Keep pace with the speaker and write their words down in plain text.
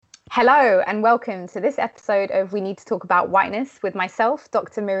Hello and welcome to this episode of We Need to Talk About Whiteness with myself,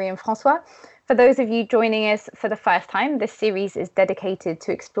 Dr. Miriam Francois. For those of you joining us for the first time, this series is dedicated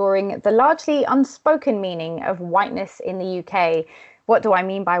to exploring the largely unspoken meaning of whiteness in the UK. What do I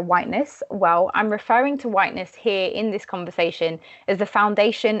mean by whiteness? Well, I'm referring to whiteness here in this conversation as the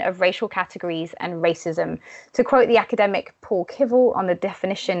foundation of racial categories and racism. To quote the academic Paul Kivel on the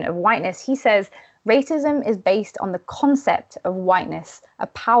definition of whiteness, he says, "Racism is based on the concept of whiteness, a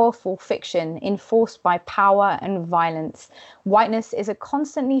powerful fiction enforced by power and violence. Whiteness is a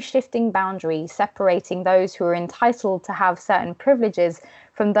constantly shifting boundary separating those who are entitled to have certain privileges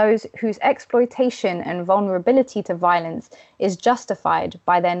from those whose exploitation and vulnerability to violence is justified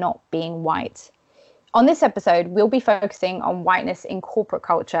by their not being white." On this episode, we'll be focusing on whiteness in corporate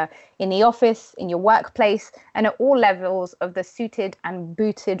culture, in the office, in your workplace, and at all levels of the suited and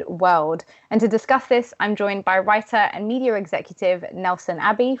booted world. And to discuss this, I'm joined by writer and media executive Nelson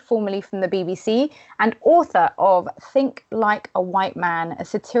Abbey, formerly from the BBC, and author of Think Like a White Man, a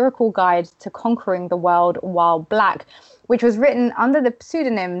satirical guide to conquering the world while black, which was written under the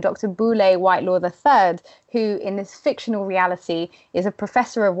pseudonym Dr. Boulay Whitelaw III, who in this fictional reality is a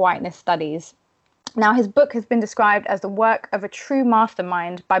professor of whiteness studies. Now, his book has been described as the work of a true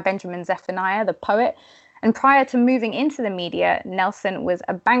mastermind by Benjamin Zephaniah, the poet. And prior to moving into the media, Nelson was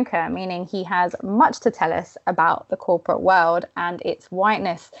a banker, meaning he has much to tell us about the corporate world and its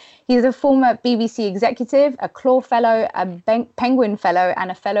whiteness. He's a former BBC executive, a Claw Fellow, a Penguin Fellow,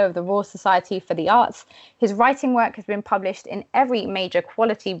 and a Fellow of the Royal Society for the Arts. His writing work has been published in every major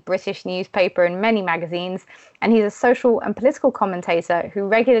quality British newspaper and many magazines. And he's a social and political commentator who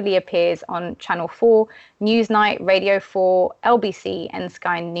regularly appears on Channel 4, Newsnight, Radio 4, LBC, and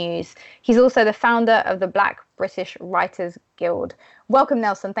Sky News. He's also the founder of the Black British Writers Guild. Welcome,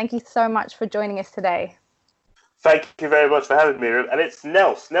 Nelson. Thank you so much for joining us today. Thank you very much for having me, Miriam. And it's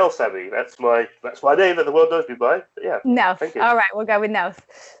Nels Abbey. That's my name that the world knows me by. But yeah, Nels. Thank you. All right, we'll go with Nels.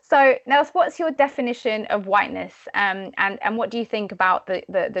 So, Nels, what's your definition of whiteness, and what do you think about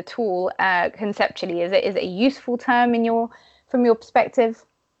the tool conceptually? Is it a useful term from your perspective?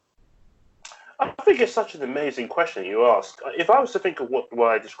 I think it's such an amazing question you ask. If I was to think of what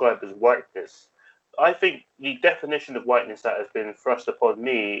I describe as whiteness, I think the definition of whiteness that has been thrust upon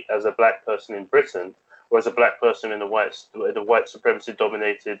me as a black person in Britain, or as a black person in a white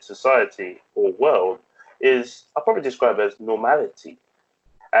supremacy-dominated society or world, is I'll probably describe it as normality,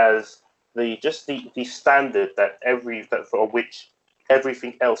 as the standard for which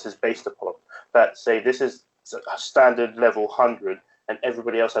everything else is based upon. That say this is a standard level 100, and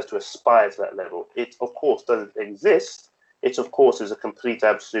everybody else has to aspire to that level. It of course doesn't exist. It of course is a complete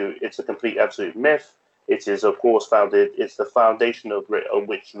absolute myth. It is of course it's the foundation on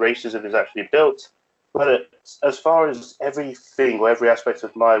which racism is actually built. But as far as everything or every aspect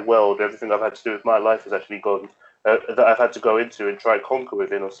of my world, everything I've had to do with my life has actually gone, that I've had to go into and try and conquer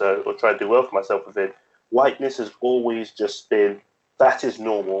within or try and do well for myself within, whiteness has always just been, that is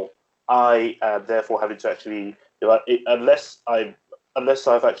normal. I am therefore having to actually, unless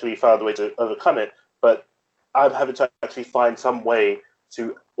I've actually found a way to overcome it, but I'm having to actually find some way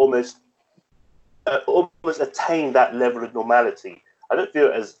to almost attain that level of normality. I don't view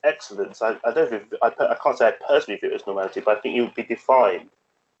it as excellence. I can't say I personally view it as normality, but I think it would be defined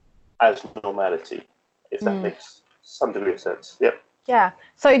as normality, if that makes some degree of sense. Yep. Yeah.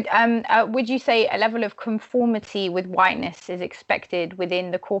 So would you say a level of conformity with whiteness is expected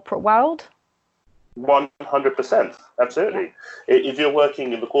within the corporate world? 100%. Absolutely. Yeah. If you're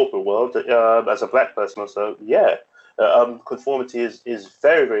working in the corporate world as a black person or so, yeah, conformity is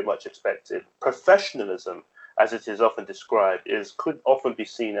very, very much expected. Professionalism, as it is often described, could often be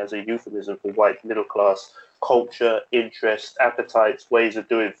seen as a euphemism for white middle class culture, interest, appetites, ways of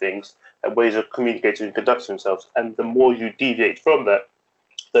doing things, and ways of communicating and conducting themselves. And the more you deviate from that,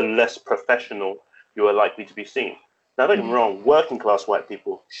 the less professional you are likely to be seen. Now, don't get me wrong, working class white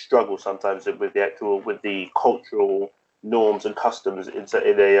people struggle sometimes with the cultural norms and customs in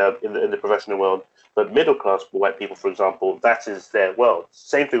the professional world. But middle class white people, for example, that is their world.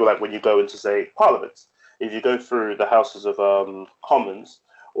 Same thing like when you go into, say, Parliament. If you go through the Houses of Commons,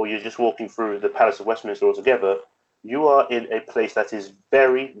 or you're just walking through the Palace of Westminster altogether, you are in a place that is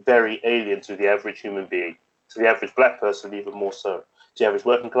very, very alien to the average human being, to the average black person, even more so, to the average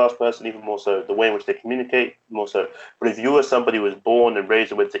working class person, even more so, the way in which they communicate, more so. But if you are somebody who was born and raised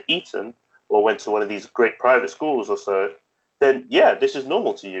and went to Eton, or went to one of these great private schools or so, then yeah, this is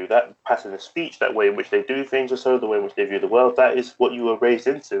normal to you. That pattern of speech, that way in which they do things or so, the way in which they view the world, that is what you were raised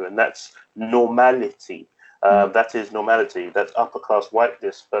into, and that's normality. That is normality. That's upper class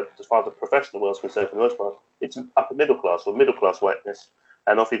whiteness. But as far as the professional world is concerned, for the most part, it's upper middle class or middle class whiteness.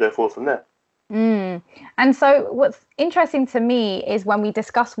 and off you go forward from there. And so what's interesting to me is when we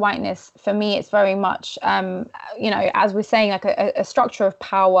discuss whiteness, for me, it's very much, as we're saying, like a structure of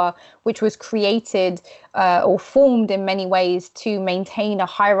power, which was created or formed in many ways to maintain a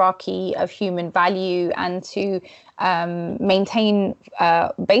hierarchy of human value and to maintain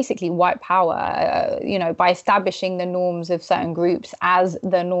basically white power, by establishing the norms of certain groups as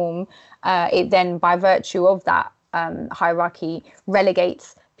the norm. It then, by virtue of that hierarchy,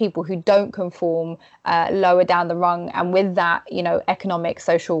 relegates people who don't conform lower down the rung, and with that, economic,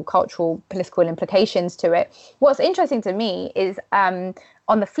 social, cultural, political implications to it. What's interesting to me is on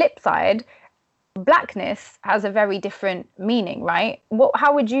the flip side, blackness has a very different meaning, right?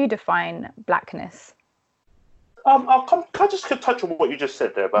 How would you define blackness? Can I just touch on what you just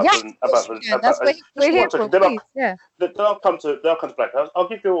said there about I'll come to black. I'll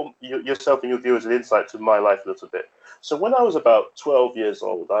give yourself and your viewers an insight to my life a little bit. So when I was about 12 years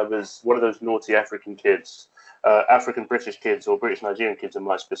old, I was one of those naughty African kids, African British kids or British Nigerian kids in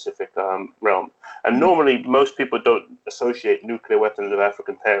my specific realm. And normally most people don't associate nuclear weapons with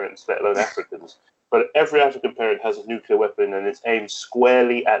African parents, let alone Africans. But every African parent has a nuclear weapon and it's aimed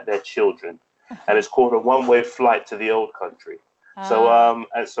squarely at their children. And it's called a one-way flight to the old country. So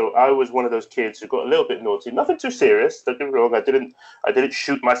I was one of those kids who got a little bit naughty. Nothing too serious. Don't get me wrong. I didn't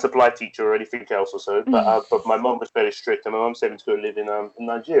shoot my supply teacher or anything else or so. But my mom was very strict, and my mom sent me to go live in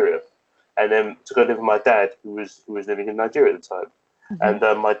Nigeria, and then to go live with my dad, who was living in Nigeria at the time. And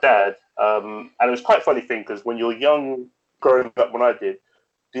my dad, and it was quite a funny thing because when you're young, growing up when I did,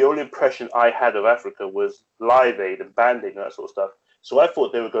 the only impression I had of Africa was Live Aid and banding and that sort of stuff. So I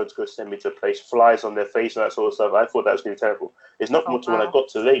thought they were going to go send me to a place, flies on their face and that sort of stuff. I thought that was going to be terrible. It's not until when I got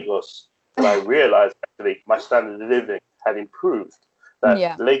to Lagos that I realized actually my standard of living had improved.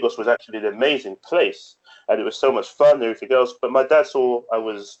 That Lagos was actually an amazing place and it was so much fun and everything else. But my dad saw I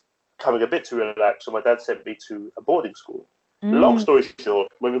was coming a bit too relaxed, so my dad sent me to a boarding school. Long story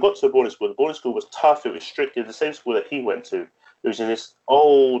short, when we got to the boarding school was tough. It was strict. It was the same school that he went to. It was in this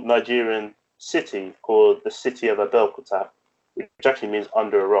old Nigerian city called the city of Abeokuta, which actually means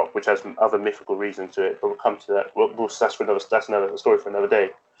under a rock, which has some other mythical reason to it, but we'll come to that. That's another story for another day.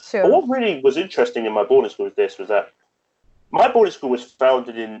 Sure. But what really was interesting in my boarding school was that my boarding school was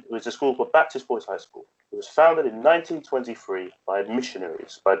founded it was a school called Baptist Boys High School. It was founded in 1923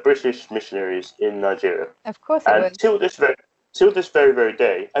 by British missionaries in Nigeria. Of course it was. Till this very, very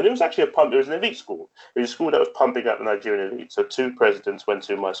day, and it was actually it was an elite school. It was a school that was pumping out the Nigerian elite. So 2 presidents went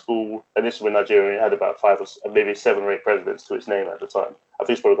to my school, and this is when Nigeria had about 5 or maybe 7 or 8 presidents to its name at the time. I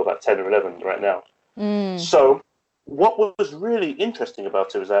think it's probably got about 10 or 11 right now. So what was really interesting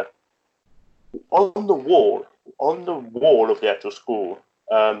about it was that on the wall of the actual school,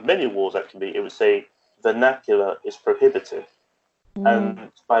 many walls actually, it would say vernacular is prohibited.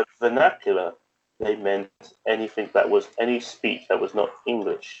 And by vernacular, they meant anything that was any speech that was not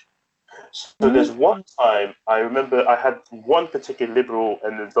English. So there's one time I remember I had one particular liberal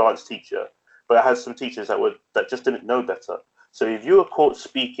and advanced teacher, but I had some teachers that just didn't know better. So if you were caught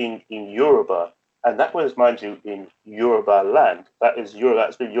speaking in Yoruba, and that was, mind you, in Yoruba land,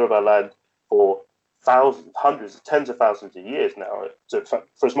 that's been Yoruba land for thousands, hundreds, tens of thousands of years now. So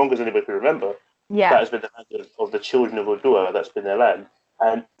for as long as anybody can remember, that has been the land of the children of Odua. That's been their land.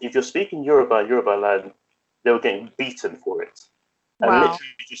 And if you're speaking Yoruba land, they were getting beaten for it. And literally,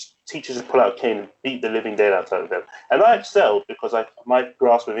 teachers would pull out a cane and beat the living daylights out of them. And I excelled because my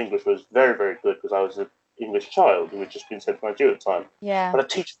grasp of English was very, very good because I was an English child who had just been sent to Nigeria at the time. Yeah. But a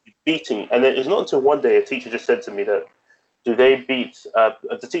teacher was beating. And it was not until one day a teacher just said to me that, do they beat,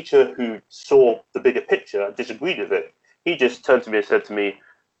 the teacher who saw the bigger picture and disagreed with it, he just turned to me and said to me,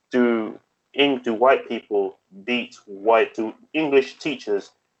 do white people do English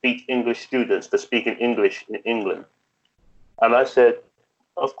teachers beat English students for speaking English in England? And I said,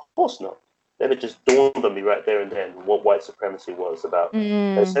 of course not. Then it just dawned on me right there and then what white supremacy was about.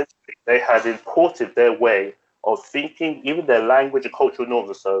 Essentially, they had imported their way of thinking, even their language and cultural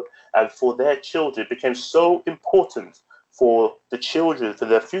norms or so, and for their children, it became so important for the children, for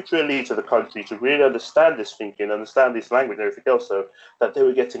the future elites of the country to really understand this thinking, understand this language and everything else, so that they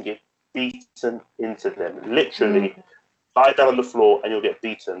were getting it beaten into them. Literally, lie down on the floor and you'll get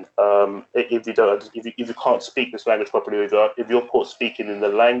beaten. If you can't speak this language properly, if you're caught speaking in the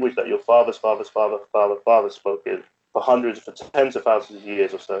language that your father spoke in for tens of thousands of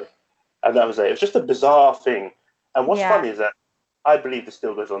years or so. And that was it. It was just a bizarre thing. And what's funny is that I believe this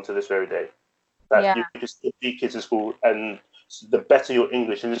still goes on to this very day. That you can still teach kids in school, and the better your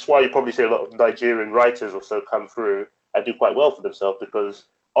English, and it's why you probably see a lot of Nigerian writers or so come through and do quite well for themselves, because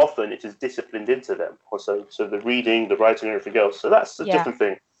often it is disciplined into them. Also, so the reading, the writing, and everything else. So that's a different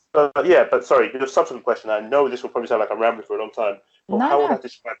thing. But sorry, your subsequent question. I know this will probably sound like I'm rambling for a long time. But how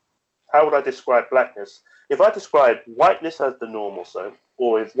would I describe blackness? If I describe whiteness as the norm,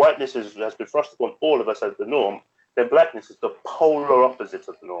 or if whiteness has been thrust upon all of us as the norm, then blackness is the polar opposite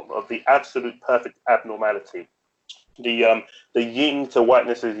of the norm, of the absolute perfect abnormality. The yin to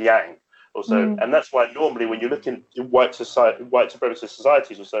whiteness is yang, and that's why normally when you look in white supremacist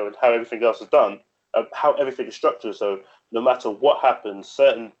societies and how everything else is done, how everything is structured. So no matter what happens,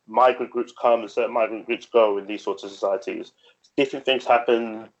 certain migrant groups come and certain migrant groups go in these sorts of societies. Different things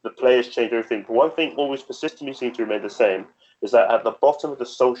happen, the players change everything. But one thing always persistently seems to remain the same is that at the bottom of the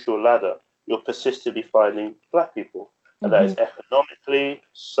social ladder, you're persistently finding black people. And that is economically,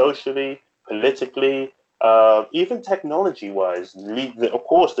 socially, politically, even technology-wise, of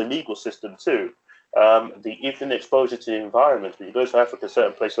course, the legal system too. Even exposure to the environment. When you go to Africa,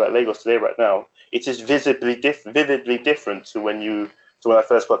 certain places like Lagos today, right now, it is vividly different to when I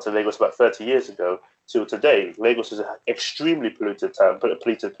first got to Lagos about 30 years ago till today. Lagos is an extremely polluted town, but a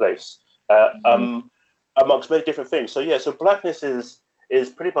polluted place, amongst many different things. So blackness is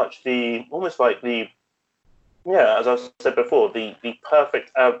pretty much as I said before, the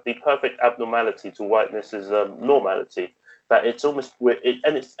perfect abnormality to whiteness is normality. That it's almost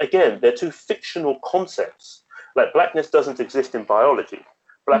and it's again, they're two fictional concepts. Like blackness doesn't exist in biology.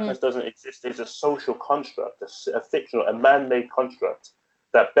 Blackness doesn't exist. It's a social construct, a fictional, a man-made construct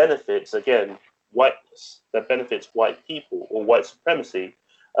that benefits whiteness, that benefits white people or white supremacy,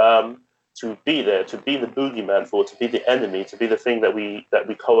 to be there, to be the boogeyman to be the enemy, to be the thing that we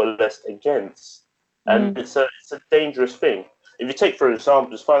coalesce against. And it's a dangerous thing. If you take, for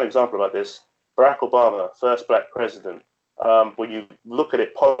example, just final example about this, Barack Obama, first black president. When you look at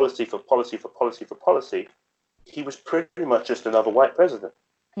it policy for policy, he was pretty much just another white president.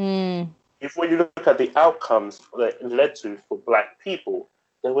 If when you look at the outcomes that it led to for black people,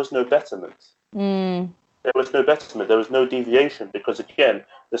 there was no betterment. There was no betterment. There was no deviation because, again,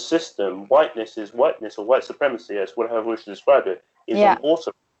 the system, whiteness or white supremacy, as whatever we wish to describe it, is an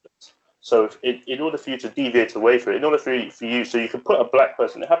autopilot. So in order for you to deviate away from it, in order for you, so you can put a black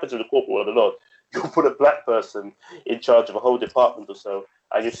person, it happens in the corporate world a lot, you'll put a black person in charge of a whole department or so,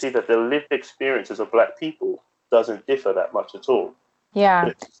 and you see that the lived experiences of black people doesn't differ that much at all.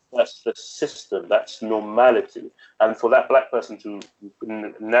 Yeah. That's the system, that's normality. And for that black person to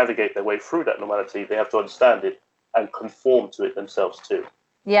navigate their way through that normality, they have to understand it and conform to it themselves too.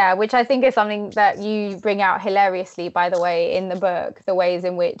 Yeah, which I think is something that you bring out hilariously, by the way, in the book, the ways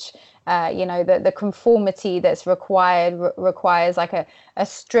in which, the conformity that's requires like a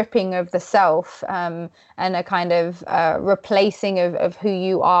stripping of the self, and a kind of replacing of who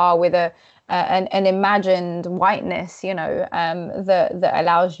you are with an imagined whiteness, that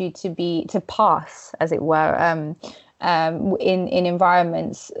allows you to pass, as it were, in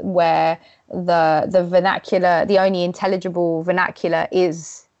environments where the vernacular, the only intelligible vernacular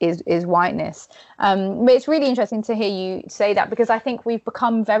is whiteness. But it's really interesting to hear you say that, because I think we've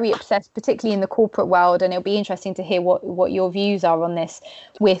become very obsessed, particularly in the corporate world, and it'll be interesting to hear what your views are on this,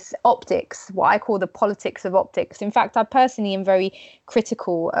 with optics, what I call the politics of optics. In fact, I personally am very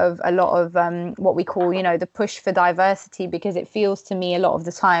critical of a lot of what we call, the push for diversity, because it feels to me a lot of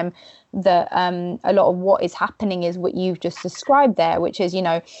the time that a lot of what is happening is what you've just described there, which is,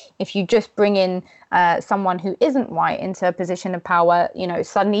 if you just bring in someone who isn't white into a position of power,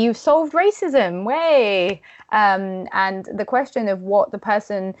 suddenly you've solved racism. Way. And the question of what the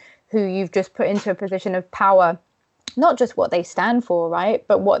person who you've just put into a position of power, not just what they stand for, right,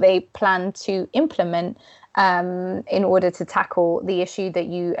 but what they plan to implement in order to tackle the issue that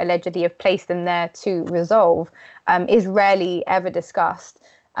you allegedly have placed them there to resolve, is rarely ever discussed.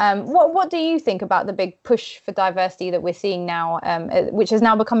 What do you think about the big push for diversity that we're seeing now, which has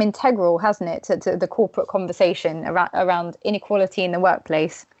now become integral, hasn't it, to the corporate conversation around inequality in the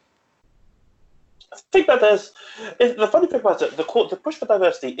workplace? I think that the funny thing about it, the push for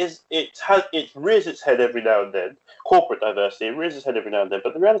diversity is it rears its head every now and then. Corporate diversity, it rears its head every now and then.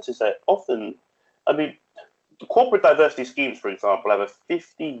 But the reality is that often, the corporate diversity schemes, for example, have a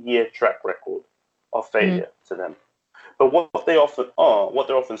 50-year track record of failure to them. But what they're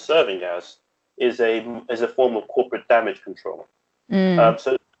often serving as is a form of corporate damage control.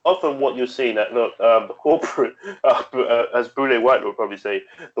 So often what you're seeing that the corporate, as Brule Whitelaw will probably say,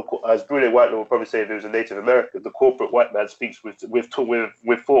 if he was a Native American, the corporate white man speaks with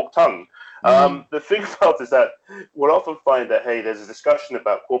forked tongue. The thing about is that we'll often find that, hey, there's a discussion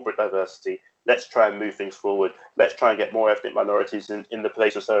about corporate diversity. Let's try and move things forward. Let's try and get more ethnic minorities in the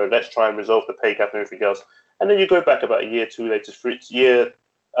place or so. Let's try and resolve the pay gap and everything else. And then you go back about a year, 2 later,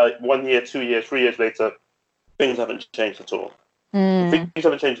 1 year, 2 years, 3 years later, things haven't changed at all. Mm. Things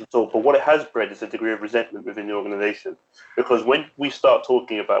haven't changed at all, but what it has bred is a degree of resentment within the organization. Because when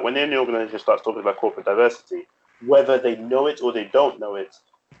the organization starts talking about corporate diversity, whether they know it or they don't know it,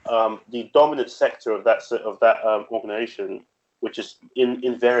 the dominant sector of that organization, which is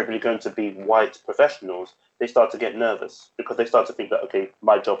invariably going to be white professionals, they start to get nervous because they start to think that, okay,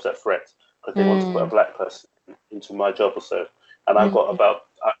 my job's at threat because they want to put a black person into my job or so. And I've got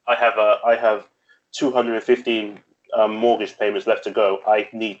I have 215 mortgage payments left to go. I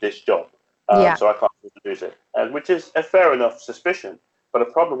need this job, so I can't lose it, and which is a fair enough suspicion. But the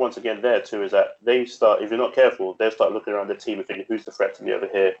problem, once again, there too, is that if you're not careful, they'll start looking around the team and thinking, who's the threat to me over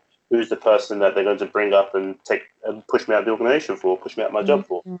here? Who's the person that they're going to bring up and push me out of the organization for, push me out of my job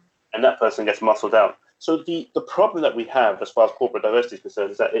for? And that person gets muscled out. So the problem that we have as far as corporate diversity is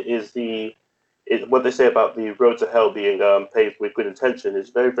concerned is that what they say about the road to hell being paved with good intention is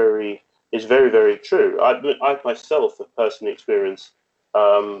very, very true. I myself have personally experienced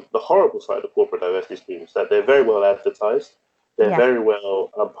the horrible side of corporate diversity schemes, that they're very well advertised, they're very well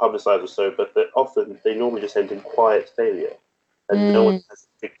publicized or so, but they normally just end in quiet failure, and no one has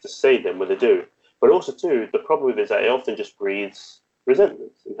anything to say them when they do. But also, too, the problem with it is that it often just breeds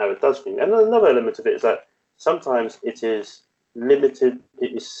resentment in how it does things. And another element of it is that sometimes it is limited,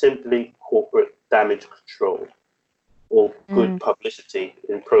 it is simply corporate damage control or good publicity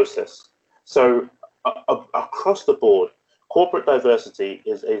in process. So across the board, corporate diversity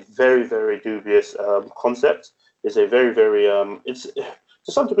is a very, very dubious concept. It's a very, very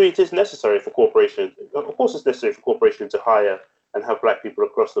to some degree it is necessary for corporations. Of course, it's necessary for corporations to hire and have black people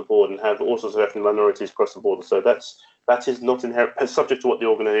across the board and have all sorts of ethnic minorities across the board. So that is not inherent, subject to what the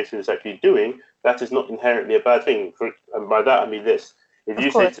organization is actually doing. That is not inherently a bad thing. And by that I mean this: if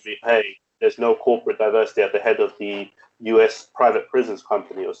you say to me, "Hey, there's no corporate diversity at the head of the U.S. private prisons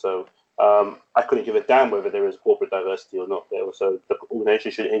company or so," I couldn't give a damn whether there is corporate diversity or not there. So the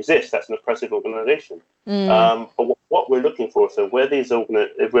organization shouldn't exist. That's an oppressive organization. But what we're looking for, so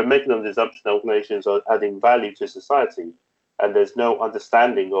if we're making an assumption that organizations are adding value to society, and there's no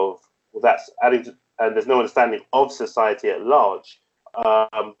understanding of and there's no understanding of society at large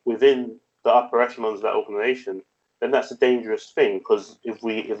within the upper echelons of that organization, then that's a dangerous thing. Because if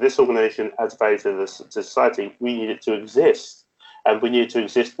this organization adds value to society, we need it to exist. And we need it to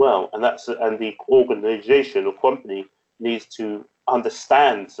exist well, and the organization or company needs to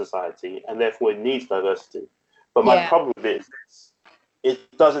understand society, and therefore it needs diversity. But my problem with it is this: it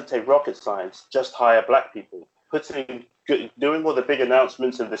doesn't take rocket science. Just hire black people. Doing all the big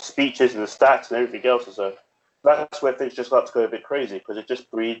announcements and the speeches and the stats and everything else, so that's where things just start to go a bit crazy, because it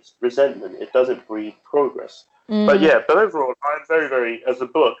just breeds resentment. It doesn't breed progress. But overall, I'm very, very, as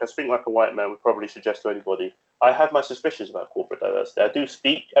Think Like a White Man would probably suggest to anybody, I have my suspicions about corporate diversity. I do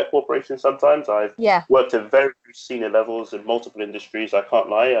speak at corporations sometimes. I've worked at very senior levels in multiple industries. I can't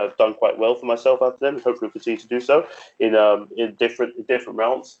lie. I've done quite well for myself after them, and hopefully continue to do so in different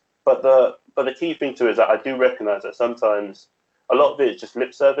realms. But the key thing too is that I do recognize that sometimes a lot of it is just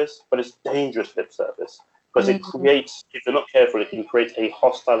lip service, but it's dangerous lip service. Because it creates, if you're not careful, it can create a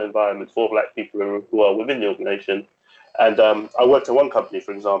hostile environment for black people who are within the organization. And I worked at one company,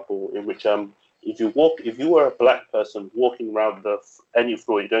 for example, in which if you were a black person walking around any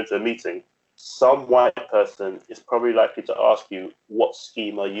floor, you go to a meeting, some white person is probably likely to ask you, "What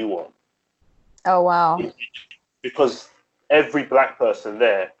scheme are you on?" Oh, wow. Because every black person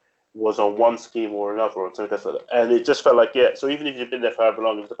there was on one scheme or another, and it just felt like, so even if you've been there for however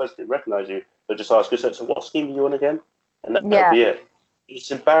long, if the person didn't recognize you, they'll just ask you, "So what scheme are you on again?" And that'll be it.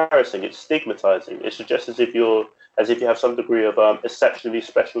 It's embarrassing. It's stigmatizing. It's just as if you have some degree of exceptionally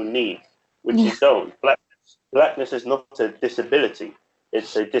special need, which you don't. Blackness is not a disability.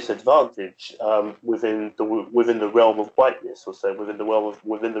 It's a disadvantage within the realm of whiteness, or say within the realm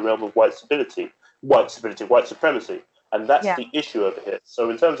of white supremacy. And that's the issue over here. So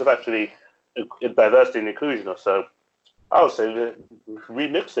in terms of actually diversity and inclusion or so, I would say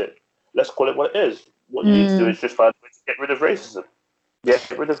remix it. Let's call it what it is. What you need to do is just find a way to get rid of racism.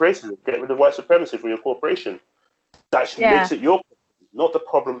 Get rid of racism. Get rid of white supremacy for your corporation. That makes it your problem, not the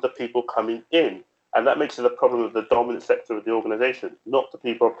problem of the people coming in. And that makes it a problem of the dominant sector of the organization, not the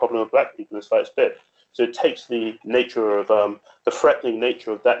people, a problem of black people in the slightest bit. So it takes the nature of the threatening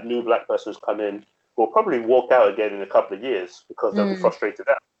nature of that new black person who's come in, will probably walk out again in a couple of years because they'll be frustrated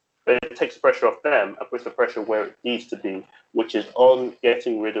out. But it takes the pressure off them and puts the pressure where it needs to be, which is on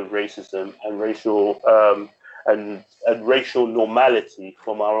getting rid of racism and racial normality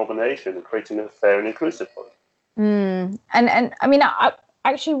from our organization and creating a fair and inclusive one. And I mean,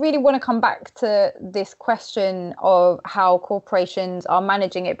 actually really want to come back to this question of how corporations are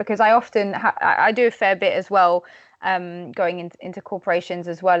managing it, because I often I do a fair bit as well, going into corporations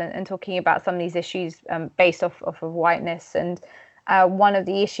as well, and talking about some of these issues based off of whiteness. And one of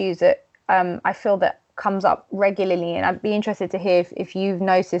the issues that I feel that comes up regularly, and I'd be interested to hear if you've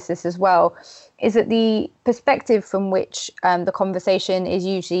noticed this as well, is that the perspective from which the conversation is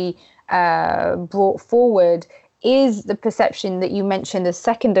usually brought forward is the perception that you mentioned a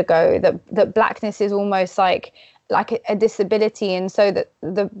second ago, that blackness is almost like a disability, and so that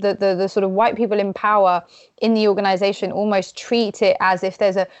the sort of white people in power in the organization almost treat it as if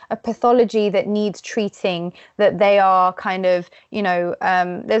there's a pathology that needs treating, that they are kind of,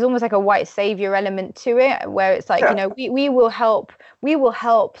 there's almost like a white savior element to it, where it's like, we will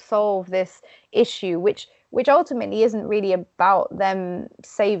help solve this issue, which ultimately isn't really about them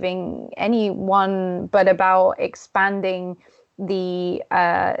saving anyone, but about expanding the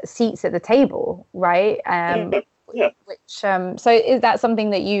seats at the table, right? Which so is that something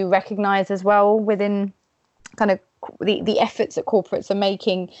that you recognize as well within kind of the efforts that corporates are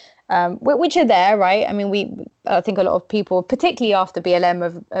making, which are there, right? I mean, I think a lot of people, particularly after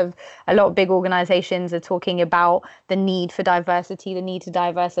BLM, of a lot of big organizations are talking about the need for diversity, the need to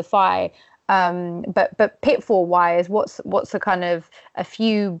diversify. But pitfall wise, what's a kind of a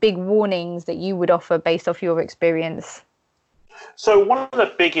few big warnings that you would offer based off your experience? So one of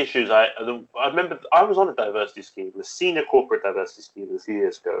the big issues, I remember I was on a diversity scheme, a senior corporate diversity scheme a few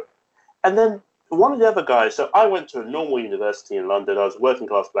years ago. And then one of the other guys, so I went to a normal university in London. I was a working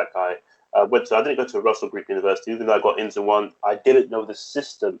class black guy. I didn't go to a Russell Group University, even though I got into one. I didn't know the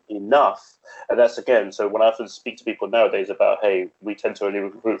system enough. And that's, again, so when I often speak to people nowadays about, hey, we tend to only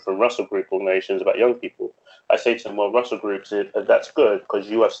recruit from Russell Group organizations about young people, I say to them, well, Russell Groups, that's good because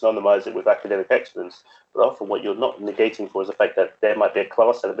you have synonymized it with academic excellence. But often what you're not negating for is the fact that there might be a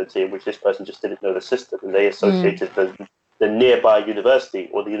class element here in which this person just didn't know the system, and they associated the nearby university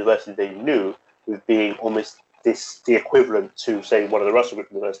or the university they knew with being almost the equivalent to, say, one of the Russell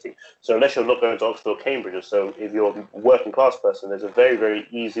Group University. So unless you're not going to Oxford or Cambridge or so, if you're a working class person, there's a very, very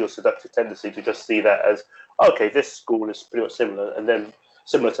easy or seductive tendency to just see that as, okay, this school is pretty much similar, and then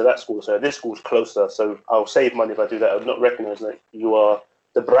similar to that school, so this school's closer, so I'll save money if I do that. I'm not recognizing that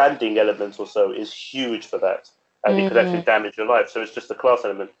the branding element or so is huge for that, and it could actually damage your life. So it's just a class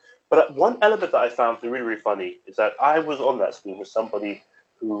element. But one element that I found really, really funny is that I was on that scheme with somebody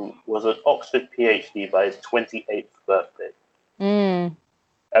who was an Oxford PhD by his 28th birthday. And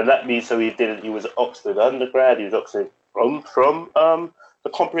that means, so he was an Oxford undergrad, he was Oxford from the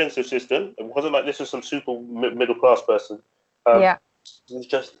comprehensive system. It wasn't like this was some super middle class person. He was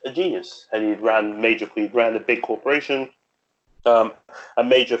just a genius, and he ran a big corporation, a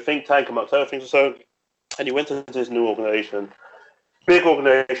major think tank, amongst other things or so. And he went into this new organization, big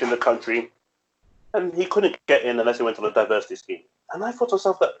organization in the country, and he couldn't get in unless he went on a diversity scheme. And I thought to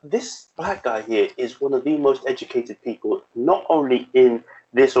myself that this black guy here is one of the most educated people, not only in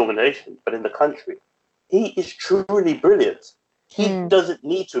this organization, but in the country. He is truly brilliant. He doesn't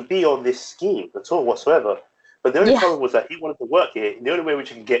need to be on this scheme at all whatsoever. But the only problem was that he wanted to work here. And the only way which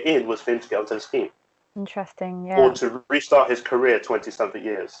he could get in was for him to get onto the scheme. Interesting, yeah. Or to restart his career 20-something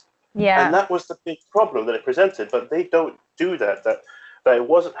years. Yeah. And that was the big problem that it presented. But they don't do that. That it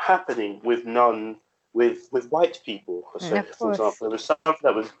wasn't happening with white people. So, for example, there was something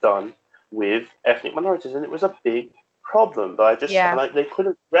that was done with ethnic minorities, and it was a big problem. But they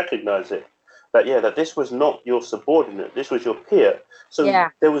couldn't recognize it. That this was not your subordinate, this was your peer. So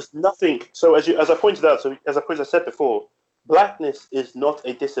there was nothing. So as I pointed out, as I said before, blackness is not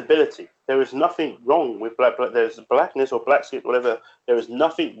a disability. There is nothing wrong with there's blackness or black skin, whatever. There is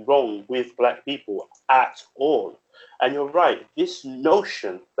nothing wrong with black people at all. And you're right. This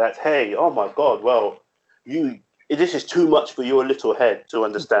notion that, hey, oh my God, well, this is too much for your little head to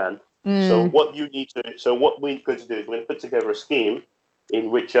understand. So what we're going to do is we're going to put together a scheme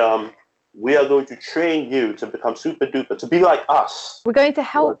in which we are going to train you to become super duper, to be like us. We're going to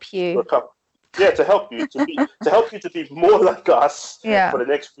help you. To help you to be more like us for the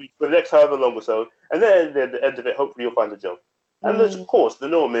next week, for the next however long or so, and then at the end of it, hopefully you'll find a job. And of course, the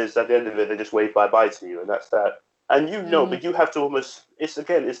norm is at the end of it, they just wave bye to you, and that's that. And but you have to almost. It's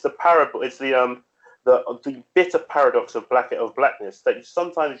the parable. It's the bitter paradox of blackness that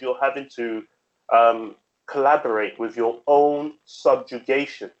sometimes you're having to collaborate with your own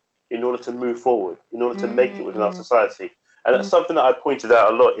subjugation in order to move forward, in order to make it within our society. And that's something that I pointed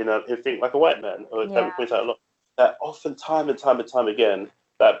out a lot in Think Like a White Man, that we point out a lot, that often time and time again,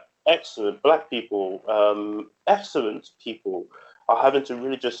 that excellent black people, excellent people are having to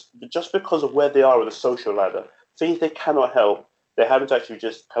really just because of where they are on the social ladder, things they cannot help, they're having to actually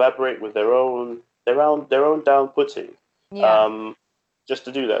just collaborate with their own down putting, Yeah. just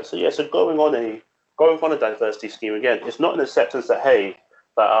to do that. So yeah, so going on a diversity scheme again, it's not an acceptance that hey,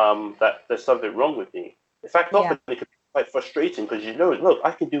 that there's something wrong with me. In fact, Yeah. often it can be quite frustrating because look, I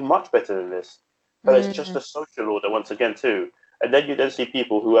can do much better than this, but it's just a social order once again too. And then you then see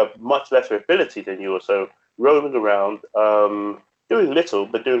people who have much lesser ability than you, or so roaming around, doing little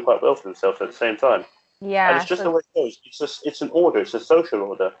but doing quite well for themselves at the same time. And Yeah. it's just the So way it goes. It's an order. It's a social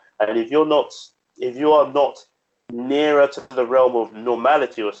order. And if you are not nearer to the realm of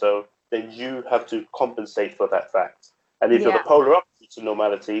normality or so, then you have to compensate for that fact. And if you're the yeah. polar opposite to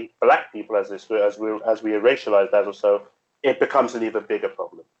normality, black people as we are racialized as or so, it becomes an even bigger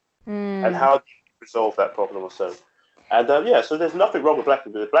problem. And how do you resolve that problem or so? And yeah, so there's nothing wrong with black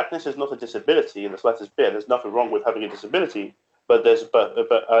people. Blackness is not a disability in the slightest bit. There's nothing wrong with having a disability. But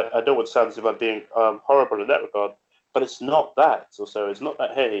I don't want to sound as if I'm being horrible in that regard. But it's not that. So it's not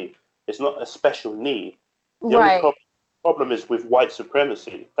that. Hey, it's not a special need. The only Right. problem is with white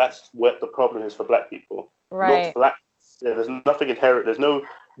supremacy. That's what the problem is for black people, not Right. black. Yeah, there's nothing inherent. There's no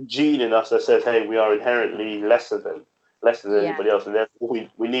gene in us that says, "Hey, we are inherently lesser than Yeah. anybody else," and therefore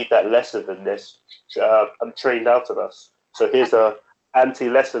we need that lesser than this trained out of us. So here's a anti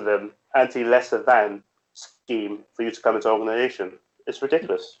lesser than scheme for you to come into our organization. It's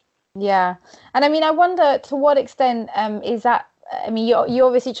ridiculous. Yeah. And I mean, I wonder to what extent is that. I mean, you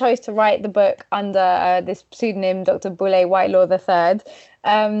obviously chose to write the book under this pseudonym, Dr. Boulay Whitelaw III.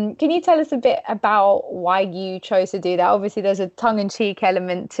 Can you tell us a bit about why you chose to do that? Obviously, there's a tongue-in-cheek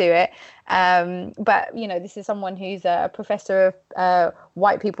element to it, but this is someone who's a professor of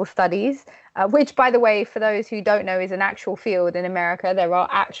white people studies, which, by the way, for those who don't know, is an actual field in America. There are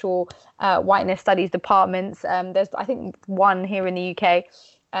actual whiteness studies departments. There's, I think, one here in the UK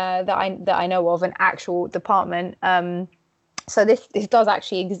that I know of, an actual department. So this does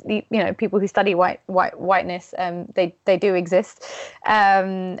actually exist. People who study whiteness, they do exist.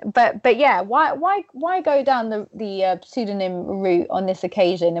 But yeah, why go down the pseudonym route on this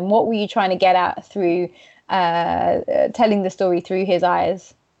occasion? And what were you trying to get at through telling the story through his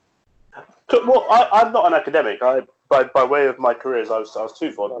eyes? Well, I'm not an academic. By way of my careers, I was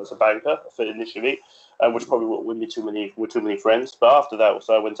twofold. I was a banker initially, which probably wouldn't be too many friends. But after that,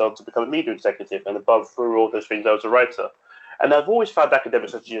 also I went on to become a media executive, and above through all those things, I was a writer. And I've always found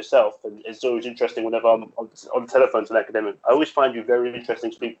academics such as yourself, and it's always interesting whenever I'm on the telephone to an academic. I always find you very interesting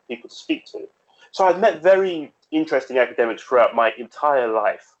people to speak to. So I've met very interesting academics throughout my entire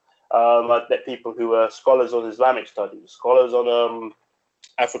life. I've met people who are scholars on Islamic studies, scholars on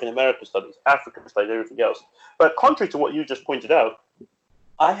African American studies, African studies, everything else. But contrary to what you just pointed out,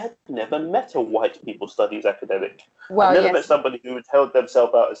 I had never met a white people studies academic. Well, I've never yes. met somebody who would held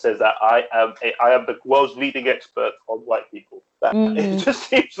themselves out and says that I am the world's leading expert on white people. It just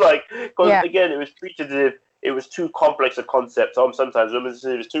seems like, because again, it was treated as if it was too complex a concept. Sometimes it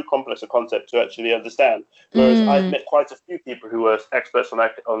was too complex a concept to actually understand. Whereas I've met quite a few people who were experts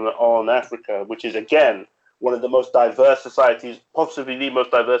on Africa, which is again one of the most diverse societies, possibly the most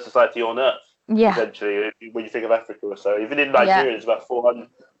diverse society on earth. Yeah. Essentially, when you think of Africa or so, even in Nigeria, there's about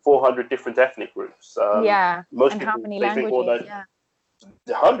 400 different ethnic groups. Most people, how many languages?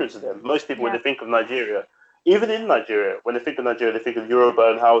 Hundreds of them. Most people, when they think of Nigeria, even in Nigeria, when they think of Nigeria, they think of Yoruba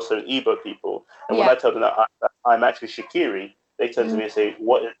and Hausa and Igbo people. And when I tell them that I'm actually Shakiri, they turn to me and say,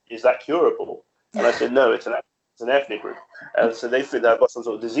 "What is that curable?" And I said, "No, it's an ethnic group." And so they think that I've got some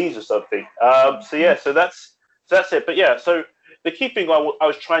sort of disease or something. So that's it. But yeah, so the key thing I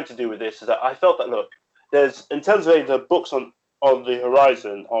was trying to do with this is that I felt that, look, there's, in terms of the books on the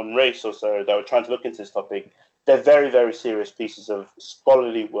horizon on race or so that were trying to look into this topic, they're very, very serious pieces of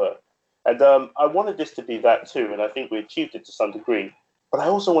scholarly work. And I wanted this to be that too, and I think we achieved it to some degree. But I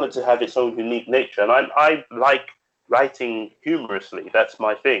also wanted to have its own unique nature, and I like writing humorously. That's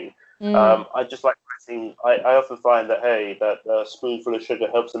my thing. I just like writing. I often find that, hey, that a spoonful of sugar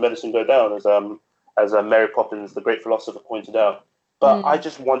helps the medicine go down, as Mary Poppins, the great philosopher, pointed out. But I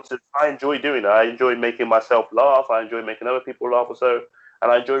enjoy doing that. I enjoy making myself laugh. I enjoy making other people laugh or so.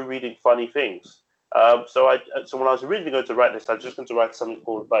 And I enjoy reading funny things. So when I was originally going to write this, I was just going to write something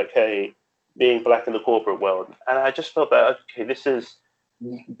called, like, hey, being black in the corporate world. And I just felt that, okay, this is,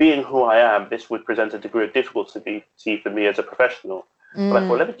 being who I am, this would present a degree of difficulty for me as a professional. But I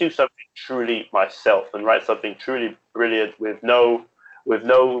thought, let me do something truly myself and write something truly brilliant with no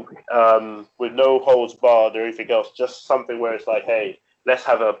holds barred or anything else. Just something where it's like, hey, let's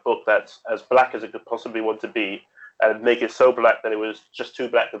have a book that's as black as it could possibly want to be, and make it so black that it was just too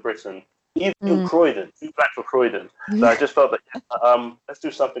black for Britain. Even Croydon, too black for Croydon. So I just felt that let's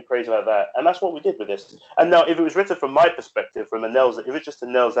do something crazy like that, and that's what we did with this. And now, if it was written from my perspective, from if it's just a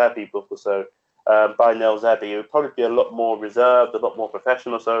Nels Abbey book or so, by Nels Abbey, it would probably be a lot more reserved, a lot more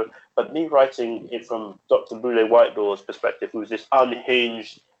professional. So, but me writing it from Dr. Boulay Whitelaw's perspective, who's this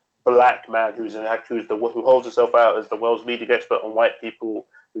unhinged black man who holds himself out as the world's leading expert on white people,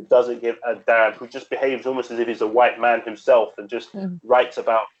 who doesn't give a damn, who just behaves almost as if he's a white man himself, and just writes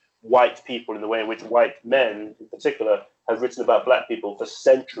about white people in the way in which white men, in particular, have written about black people for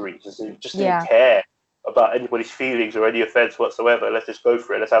centuries. Just didn't care about anybody's feelings or any offense whatsoever. Let's just go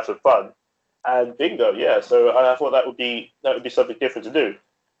for it. Let's have some fun. And bingo, yeah. So I thought that would be something different to do.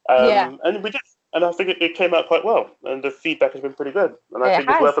 And we did. And I think it came out quite well, and the feedback has been pretty good, and I think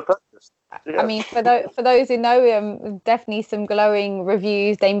it's worth a purchase. Yeah. I mean, for those who know, definitely some glowing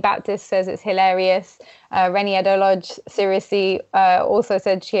reviews. Dame Baptist says it's hilarious. Rennie Adolodge seriously also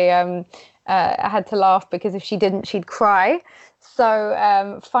said she had to laugh because if she didn't, she'd cry.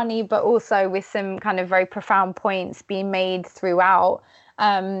 So funny, but also with some kind of very profound points being made throughout.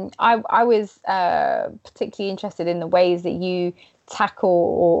 I was particularly interested in the ways that you tackle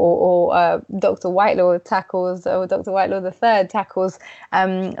or Dr. Whitelaw tackles, or Dr. Whitelaw III tackles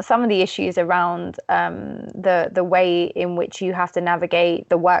some of the issues around the way in which you have to navigate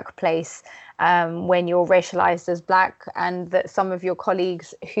the workplace when you're racialized as black, and that some of your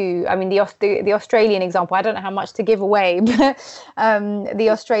colleagues who, I mean, the Australian example, I don't know how much to give away, but the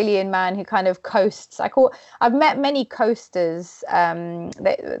Australian man who kind of coasts. I've met many coasters.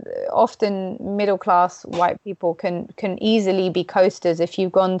 That often middle-class white people can easily be coasters if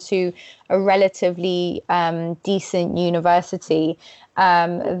you've gone to a relatively decent university.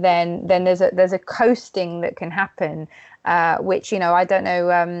 Then there's a coasting that can happen. Which, I don't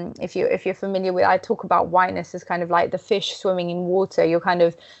know if you're familiar with. I talk about whiteness as kind of like the fish swimming in water. You're kind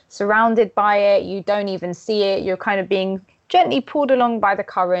of surrounded by it. You don't even see it. You're kind of being gently pulled along by the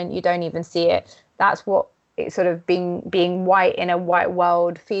current. You don't even see it. That's what it's sort of being white in a white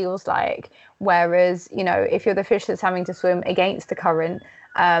world feels like. Whereas, if you're the fish that's having to swim against the current,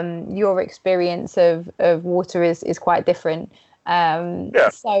 your experience of water is quite different. So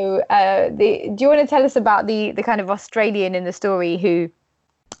do you want to tell us about the kind of Australian in the story who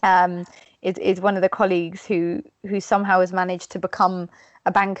is one of the colleagues who somehow has managed to become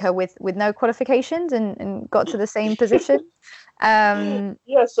a banker with no qualifications and got to the same position? So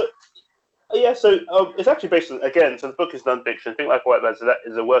it's actually based on, again, so the book is non-fiction. Think Like a White Man, so that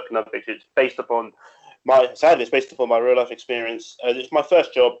is a work of non-fiction. It's based upon my real life experience. It's my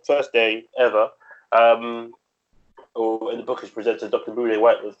first job, first day ever. Or in the book is presented Dr. Boulay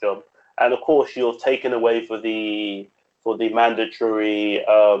Whitelaw's job, and of course you're taken away for the mandatory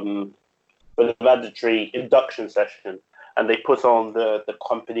induction session, and they put on the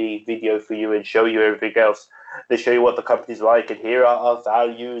company video for you and show you everything else. They show you what the company's like, and here are our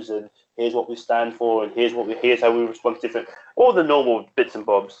values, and here's what we stand for, and here's how we respond to different, all the normal bits and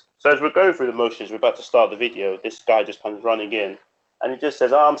bobs. So as we're going through the motions, we're about to start the video, this guy just comes running in. And he just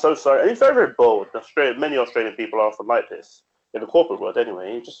says, I'm so sorry. And he's very, very bold. Many Australian people are often like this, in the corporate world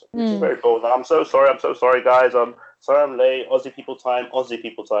anyway. He's just very bold. I'm so sorry, guys. I'm sorry I'm late. Aussie people time.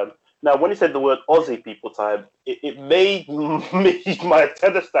 Now, when he said the word Aussie people time, it made my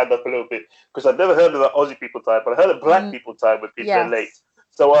antenna stand up a little bit, because I've never heard of the Aussie people time, but I heard of black people time when people are late.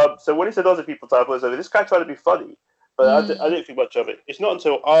 So when he said Aussie people time, I was like, this guy trying to be funny. But I didn't think much of it. It's not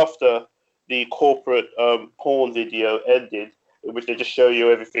until after the corporate porn video ended, in which they just show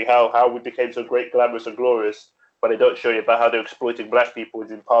you everything, how we became so great, glamorous, and glorious, but they don't show you about how they're exploiting black people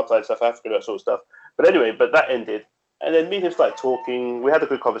in apartheid South Africa, that sort of stuff. But anyway, that ended, and then me and him started talking. We had a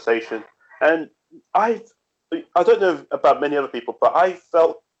good conversation, and I don't know about many other people, but I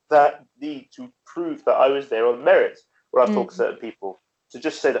felt that need to prove that I was there on merit when I talk to certain people, to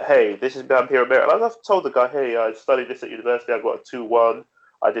just say that, hey, I'm here on merit. And I've told the guy, hey, I studied this at university, I got a 2-1,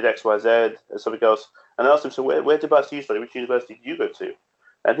 I did X, Y, Z, and something else. And I asked him, so whereabouts do you study? Which university did you go to?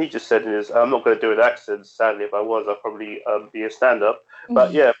 And he just said, I'm not going to do an accent. Sadly, if I was, I'd probably be a stand-up.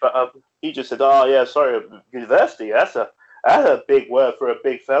 But he just said, sorry, university. That's a big word for a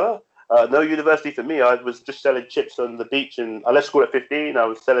big fella. No university for me. I was just selling chips on the beach, and I left school at 15. I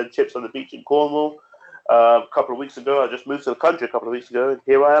was selling chips on the beach in Cornwall. A couple of weeks ago, I just moved to the country a couple of weeks ago, and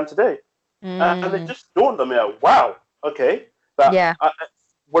here I am today. And it just dawned on me, wow, okay. But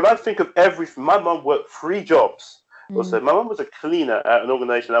when I think of my mum worked 3 jobs. Also, my mum was a cleaner at an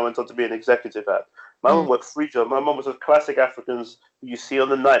organization I went on to be an executive at. My mum worked 3 jobs. My mum was a classic Africans who you see on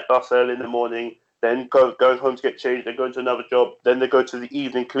the night bus early in the morning, then going home to get changed, then going to another job, then they go to the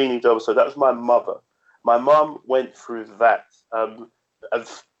evening cleaning job. So that was my mother. My mum went through that.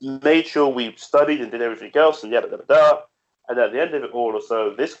 I've made sure we studied and did everything else, and yada yada yada. And at the end of it all, or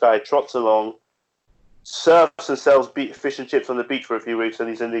so, this guy trots along, surfs and sells fish and chips on the beach for a few weeks, and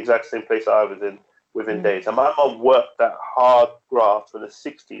he's in the exact same place that I was in within days. And my mom worked that hard graft from the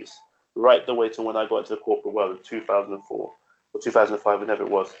 60s right the way to when I got into the corporate world in 2004 or 2005, whenever it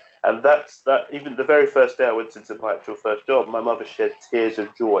was. And that's that. Even the very first day I went into my actual first job, my mother shed tears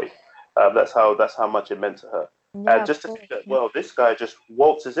of joy. That's how much it meant to her. Yeah, And just to think that, well, this guy just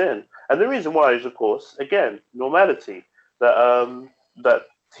waltzes in. And the reason why is, of course, again, normality. That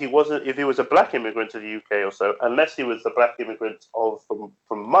he wasn't, if he was a black immigrant to the UK or so, unless he was a black immigrant from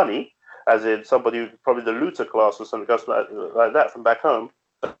money, as in somebody, probably the looter class or something else like that from back home.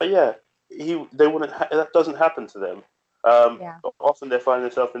 But yeah, they wouldn't. That doesn't happen to them. Often they find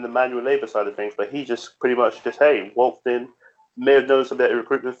themselves in the manual labor side of things, but he just pretty much just, hey, waltzed in, may have known somebody at a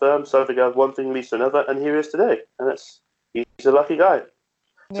recruitment firm, something else, one thing leads to another, and here he is today. And he's a lucky guy.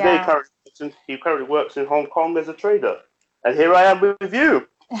 Today he currently works in Hong Kong as a trader. And here I am with you.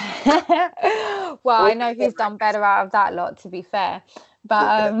 Well, I know who's done better out of that lot, to be fair.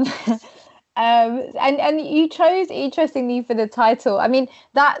 But and you chose, interestingly, for the title. I mean,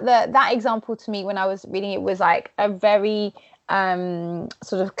 that example to me when I was reading it was like a very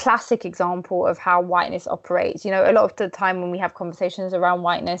sort of classic example of how whiteness operates. You know, a lot of the time when we have conversations around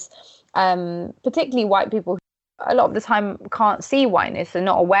whiteness, particularly white people, a lot of the time can't see whiteness and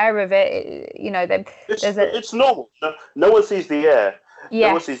not aware of it. You know, it's normal. No one sees the air. Yes.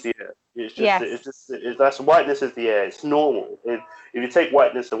 No one sees the air. It's just that's whiteness is the air. It's normal. If you take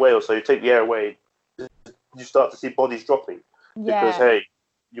whiteness away, or so you take the air away, you start to see bodies dropping because hey,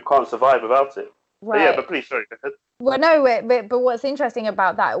 you can't survive without it. Right. But please, sorry. Go ahead. Well, no, but what's interesting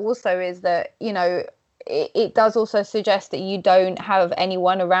about that also is that, you know, it does also suggest that you don't have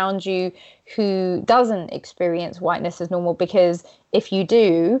anyone around you who doesn't experience whiteness as normal, because if you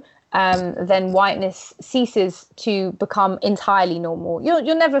do, then whiteness ceases to become entirely normal.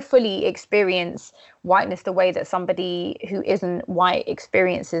 You'll never fully experience whiteness the way that somebody who isn't white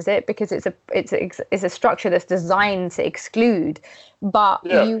experiences it, because it's a structure that's designed to exclude. But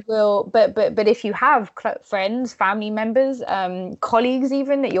you will. But if you have friends, family members, colleagues,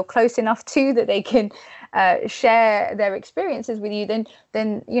 even that you're close enough to that they can share their experiences with you, then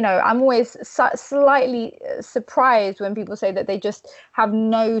you know, I'm always slightly surprised when people say that they just have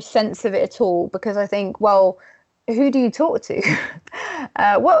no sense of it at all, because I think, well, who do you talk to?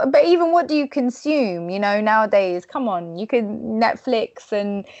 But even what do you consume? You know, nowadays, come on, you can Netflix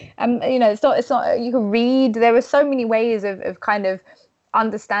and you know, it's not. You can read. There are so many ways of kind of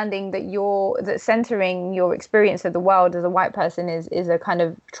understanding that centering your experience of the world as a white person is a kind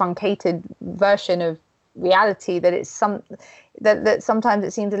of truncated version of reality, that it's that sometimes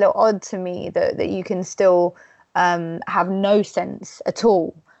it seems a little odd to me that you can still have no sense at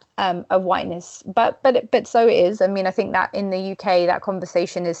all of whiteness, but so it is. I mean, I think that in the UK that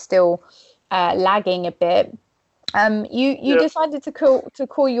conversation is still lagging a bit. You decided to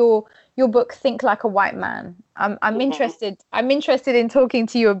call your book "Think Like a White Man." I'm interested in talking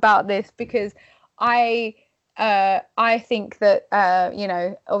to you about this, because I think that you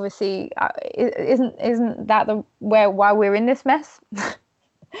know, obviously, isn't that why we're in this mess?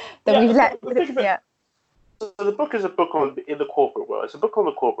 We've let. So the book is a book in the corporate world. It's a book on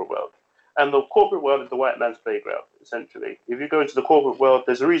the corporate world, and the corporate world is the white man's playground. Essentially, if you go into the corporate world,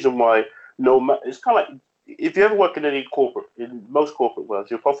 there's a reason why. It's kind of like, if you ever work in most corporate worlds,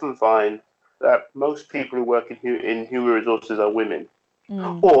 you'll often find that most people who work in human resources are women.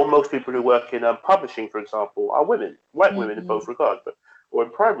 Or most people who work in publishing, for example, are women, white women in both regards, or in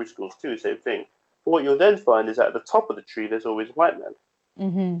primary schools too, same thing. But what you'll then find is that at the top of the tree, there's always white men.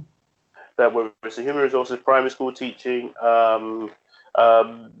 Mm-hmm. That whether it's a human resources, primary school teaching,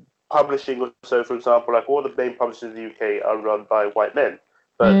 publishing, or so, for example, like all the main publishers in the UK are run by white men.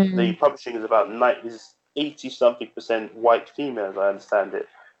 But the publishing is about 80-something% white females, I understand it.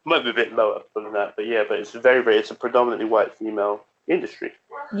 Might be a bit lower than that, but it's it's a predominantly white female industry.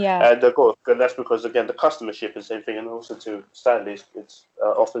 Yeah. And of course, that's because, again, the customership is the same thing, and also to Stanley's, it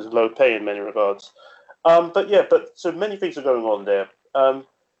offers low pay in many regards. But so many things are going on there. But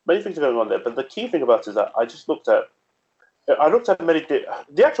the key thing about it is that I looked at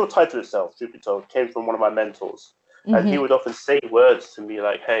the actual title itself, truth be told, came from one of my mentors. And he would often say words to me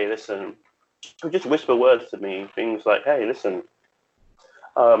like, hey, listen, he would just whisper words to me, things like, hey, listen,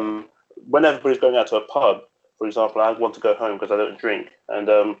 when everybody's going out to a pub, for example, I want to go home because I don't drink.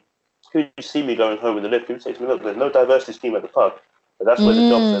 And you see me going home with the lift, he would say to me, look, there's no diversity scheme at the pub. But that's where the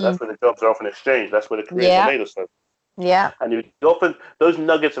jobs are. That's where the jobs are often exchanged. That's where the careers are made or so. Yeah. And he would often, those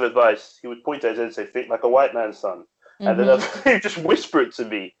nuggets of advice, he would point at his head and say, think like a white man's son. And then he'd just whisper it to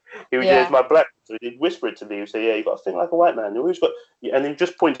me. He would, yeah, it's my black, so he'd whisper it to me. He would say, yeah, you got to think like a white man. You always got, and then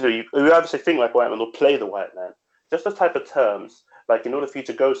just point to you. You either say think like a white man or play the white man. Just the type of terms, like in order for you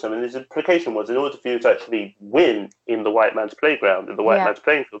to go somewhere, and his implication was in order for you to actually win in the white man's playground, in the white man's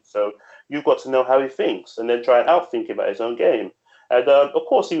playing field. So you've got to know how he thinks and then try and outthink him about his own game. And of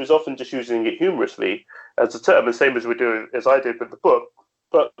course, he was often just using it humorously as a term, the same as we do, as I did with the book.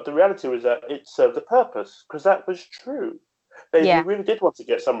 But the reality was that it served the purpose, because that was true. If you really did want to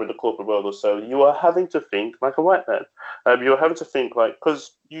get somewhere in the corporate world or so, you are having to think like a white man. You're having to think like,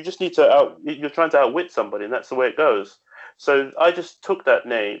 because you just need to you're trying to outwit somebody, and that's the way it goes. So I just took that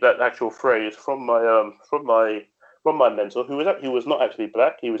name, that actual phrase, from my mentor, who was not actually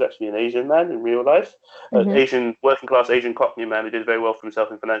black. He was actually an Asian man in real life, an Asian working class Asian Cockney man who did very well for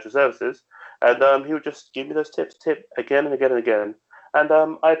himself in financial services, and he would just give me those tips again and again and again. And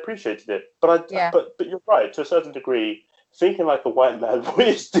I appreciated it, but you're right, to a certain degree. Thinking like a white man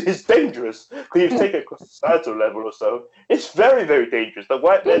is dangerous, because you take it across the societal level or so. It's very, very dangerous. The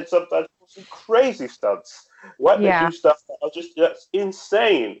white men sometimes do some crazy stunts. White men do stuff that are that's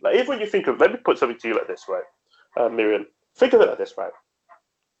insane. Like, even when you think of, let me put something to you like this, right, Miriam? Think of it like this, right?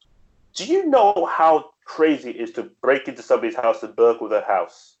 Do you know how crazy it is to break into somebody's house and burgle their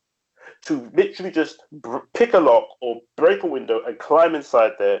house? To literally just pick a lock or break a window and climb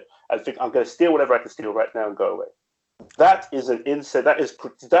inside there and think, I'm going to steal whatever I can steal right now and go away. That is an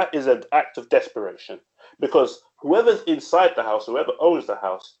act of desperation, because whoever's inside the house, whoever owns the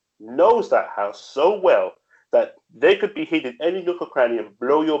house, knows that house so well that they could be hidden in any nook or cranny and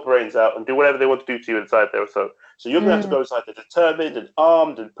blow your brains out and do whatever they want to do to you inside there. So you're going to have to go inside there determined and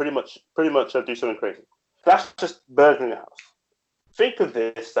armed and pretty much do something crazy. That's just burgling a house. Think of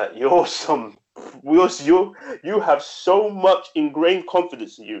this, that you have so much ingrained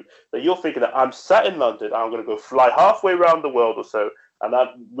confidence in you that you're thinking that I'm sat in London, I'm going to go fly halfway around the world or so, and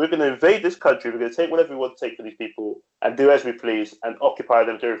we're going to invade this country, we're going to take whatever we want to take for these people and do as we please and occupy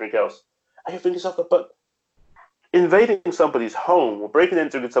them, do everything else. And you think to yourself, but invading somebody's home or breaking and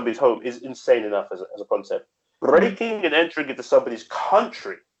entering somebody's home is insane enough as a concept. Breaking and entering into somebody's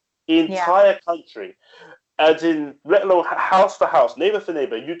country, entire country, as in, let alone house for house, neighbor for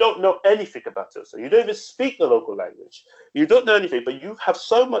neighbor, you don't know anything about it. So you don't even speak the local language. You don't know anything, but you have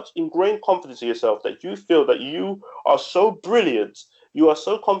so much ingrained confidence in yourself that you feel that you are so brilliant, you are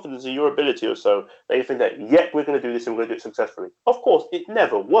so confident in your ability or so, that you think that, we're going to do this and we're going to do it successfully. Of course, it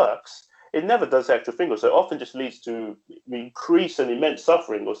never works. It never does the actual thing or so. It often just leads to increase and immense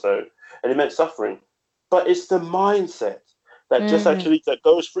suffering or so, But it's the mindset that just actually that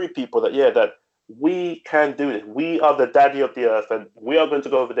goes through people that we can do this. We are the daddy of the earth, and we are going to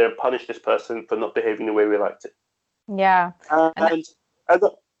go over there and punish this person for not behaving the way we liked it. Yeah.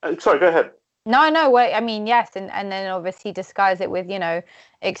 And sorry, go ahead. No. Well, I mean, yes, and then obviously disguise it with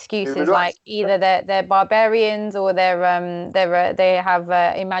excuses like either they're barbarians or they have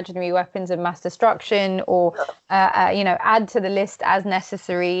imaginary weapons of mass destruction, or add to the list as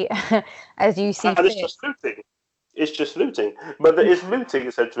necessary as you see fit. And it's just looting. But it's looting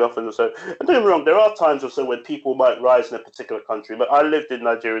essentially often or so. And don't get me wrong, there are times or so when people might rise in a particular country. But I lived in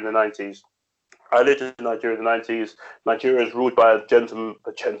Nigeria in the 90s. Nigeria is ruled by a gentleman.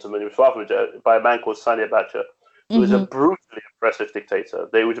 He was fathered by a man called Sani Abacha, who was a brutally oppressive dictator.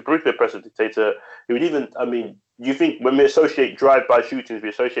 He was a brutally oppressive dictator. He would even, you think when we associate drive-by shootings,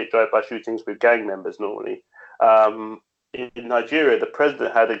 with gang members normally. In Nigeria, the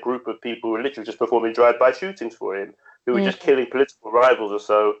president had a group of people who were literally just performing drive-by shootings for him, who were just killing political rivals or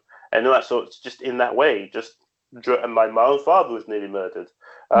so, and all that sort of, just in that way. And my own father was nearly murdered.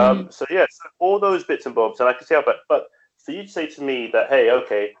 So all those bits and bobs, and I can see how. But for you to say to me that, hey,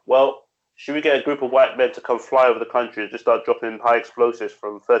 okay, well, should we get a group of white men to come fly over the country and just start dropping high explosives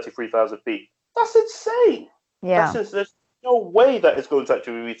from 33,000 feet? That's insane. Yeah. There's no way that is going to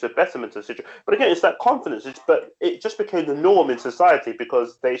actually lead to betterment of the situation. But again, it's that confidence. But it just became the norm in society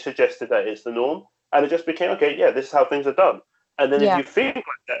because they suggested that it's the norm, and it just became, okay, this is how things are done. And then if you think like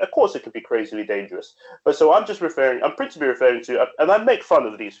that, of course it can be crazily dangerous. But so I'm principally referring to, and I make fun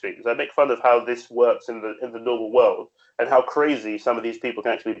of these things. I make fun of how this works in the normal world and how crazy some of these people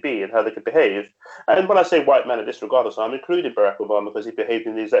can actually be and how they can behave. And when I say white man in this regard, so I'm including Barack Obama because he behaved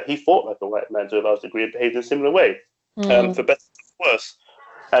in these, that he fought like a white man to a large degree and behaved in a similar way, for better or worse.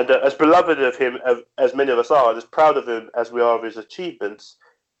 And as beloved of him as many of us are, and as proud of him as we are of his achievements,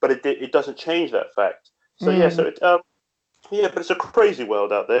 but it doesn't change that fact. So but it's a crazy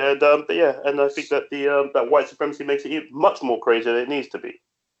world out there, and I think that that white supremacy makes it much more crazy than it needs to be.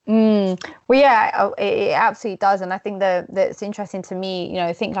 Well, yeah, it absolutely does. And I think that it's interesting to me,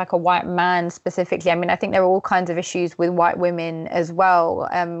 think like a white man specifically. I mean, I think there are all kinds of issues with white women as well,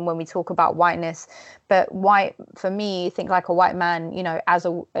 when we talk about whiteness. But white, for me, think like a white man, as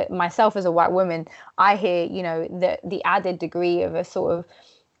myself as a white woman, I hear, the added degree of a sort of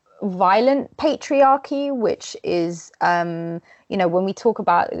violent patriarchy, which is, when we talk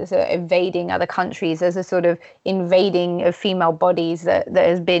about invading other countries, there's a sort of invading of female bodies that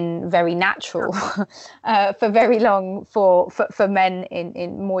has been very natural for very long for men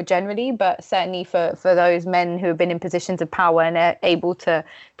in more generally, but certainly for those men who have been in positions of power and are able to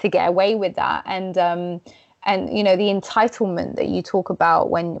get away with that. And the entitlement that you talk about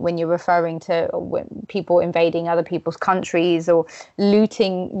when you're referring to people invading other people's countries or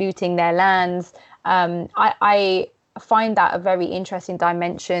looting their lands, I find that a very interesting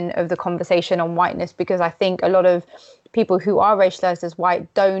dimension of the conversation on whiteness, because I think a lot of people who are racialized as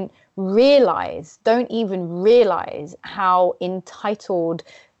white don't even realize how entitled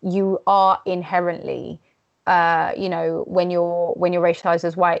you are inherently. When you're racialized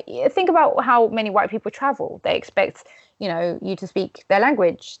as white. Think about how many white people travel. They expect, you to speak their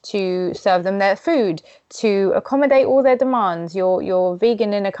language, to serve them their food, to accommodate all their demands. You're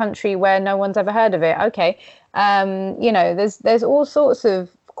vegan in a country where no one's ever heard of it. Okay. There's all sorts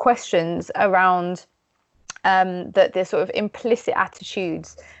of questions around the sort of implicit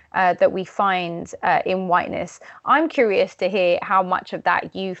attitudes that we find in whiteness. I'm curious to hear how much of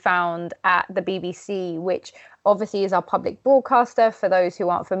that you found at the BBC, which obviously is our public broadcaster. For those who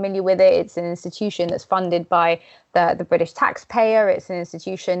aren't familiar with it, it's an institution that's funded by the British taxpayer. It's an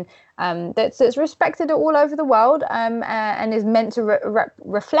institution that's respected all over the world, and is meant to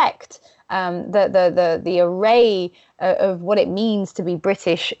reflect the array of what it means to be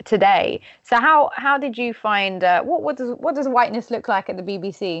British today. So how did you find what does whiteness look like at the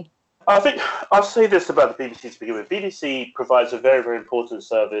BBC? I think I'll say this about the BBC to begin with. BBC provides a very, very important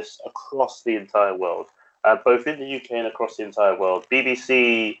service across the entire world, both in the UK and across the entire world.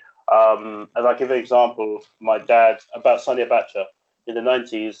 BBC, and I'll give an example. My dad, about Sani Abacha. In the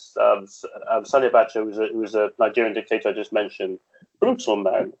 90s, Sani Abacha was a Nigerian dictator I just mentioned. Brutal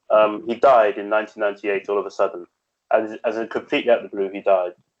man. He died in 1998 all of a sudden. As a completely out of the blue, he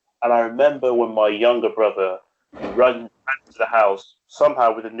died. And I remember when my younger brother ran to the house,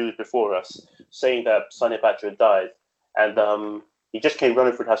 somehow with the news before us, saying that Sani Abacha had died. And he just came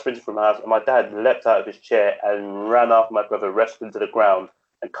running through the house, sprinting from the house, and my dad leapt out of his chair and ran after my brother, wrestled him to the ground,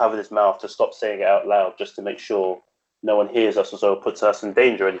 and covered his mouth to stop saying it out loud, just to make sure no one hears us or so puts us in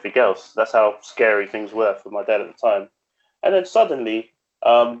danger or anything else. That's how scary things were for my dad at the time. And then suddenly,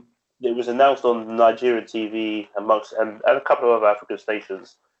 it was announced on Nigerian TV and a couple of other African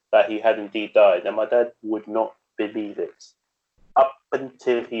stations that he had indeed died. And my dad would not believe it up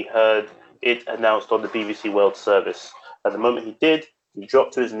until he heard it announced on the BBC World Service. At the moment he did, he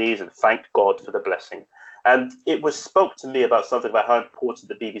dropped to his knees and thanked God for the blessing. And it spoke to me about something about how important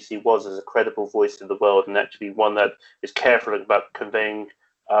the BBC was as a credible voice in the world, and actually one that is careful about conveying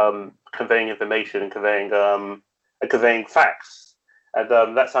information and conveying facts.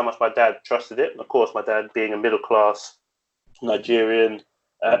 And that's how much my dad trusted it. And of course, my dad, being a middle-class Nigerian,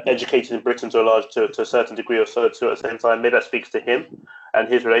 educated in Britain to a certain degree or so, too, at the same time, maybe that speaks to him and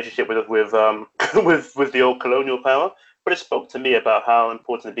his relationship with the old colonial power. But it spoke to me about how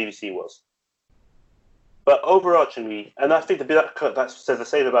important the BBC was. But overarchingly, and I think that says the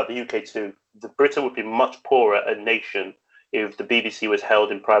same about the UK too. Britain would be much poorer a nation if the BBC was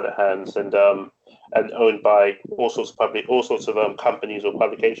held in private hands and owned by all sorts of companies or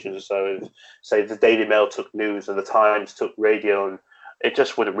publications. So, if, say, the Daily Mail took news and the Times took radio, and it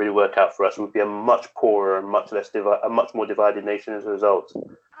just wouldn't really work out for us. It would be a much poorer and much more divided nation as a result.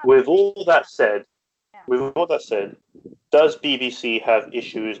 With all that said, does BBC have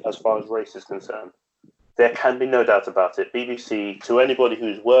issues as far as race is concerned? There can be no doubt about it. BBC, to anybody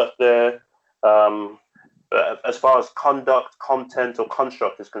who's worked there, as far as conduct, content, or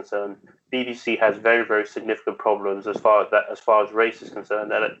construct is concerned, BBC has very, very significant problems as far as race is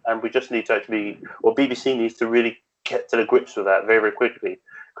concerned, and we just need to BBC needs to really get to the grips with that very, very quickly,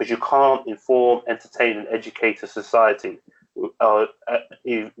 because you can't inform, entertain, and educate a society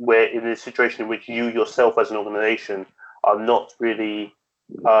where in a situation in which you yourself as an organization are not really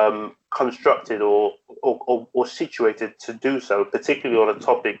constructed or situated to do so, particularly on a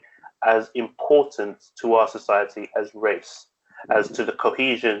topic as important to our society as race, as to the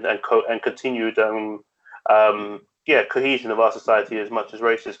cohesion and continued cohesion of our society as much as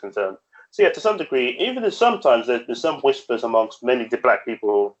race is concerned. So yeah, to some degree, even if sometimes there's been some whispers amongst many black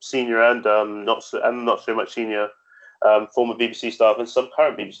people, senior and not so much senior, former BBC staff and some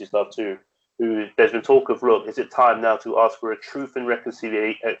current BBC staff too, who there's been talk of, look, is it time now to ask for a truth and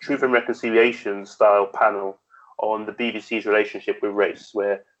reconciliation style panel on the BBC's relationship with race,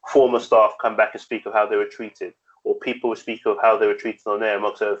 where former staff come back and speak of how they were treated, or people will speak of how they were treated on air,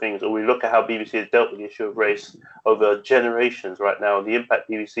 amongst other things, or we look at how BBC has dealt with the issue of race over generations right now, and the impact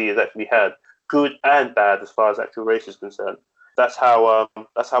BBC has actually had, good and bad, as far as actual race is concerned. That's how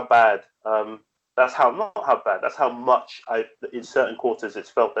bad. That's how much in certain quarters it's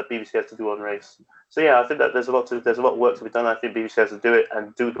felt that BBC has to do on race. So yeah, I think that there's a lot of work to be done. I think BBC has to do it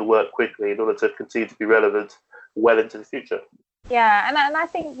and do the work quickly in order to continue to be relevant well into the future. Yeah, and I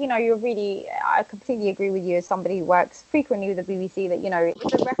think, I completely agree with you as somebody who works frequently with the BBC that,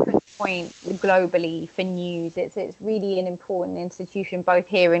 it's a reference point globally for news. It's really an important institution both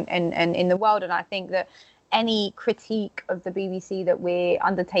here and in the world. And I think that any critique of the BBC that we're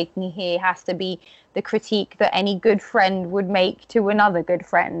undertaking here has to be the critique that any good friend would make to another good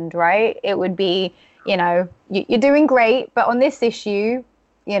friend, right? It would be, you're doing great, but on this issue,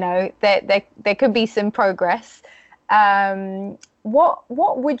 there could be some progress. What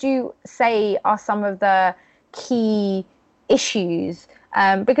would you say are some of the key issues?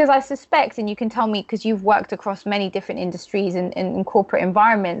 Because I suspect, and you can tell me because you've worked across many different industries and in corporate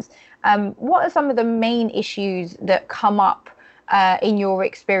environments, what are some of the main issues that come up in your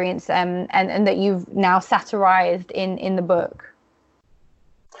experience and that you've now satirized in the book?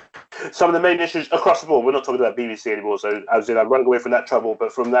 Some of the main issues across the board. We're not talking about BBC anymore, so I'm running away from that trouble.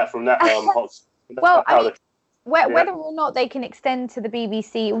 But from that, whether or not they can extend to the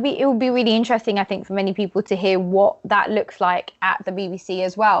BBC, it would be really interesting, I think, for many people to hear what that looks like at the BBC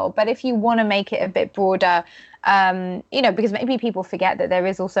as well. But if you want to make it a bit broader, because maybe people forget that there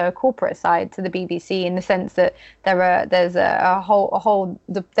is also a corporate side to the BBC in the sense that there are whole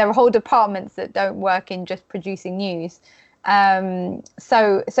departments that don't work in just producing news. So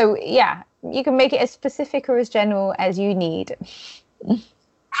yeah, you can make it as specific or as general as you need.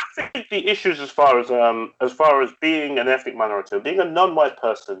 I think the issues as far as being an ethnic minority, being a non-white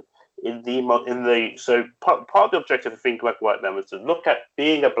person so part of the objective of Think Like a White Man was to look at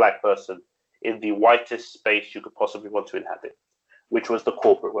being a black person in the whitest space you could possibly want to inhabit, which was the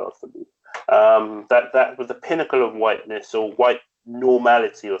corporate world for me. That was the pinnacle of whiteness or white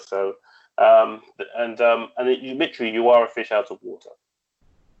normality or so, you are a fish out of water.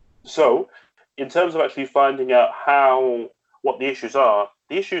 So, in terms of actually finding out what the issues are,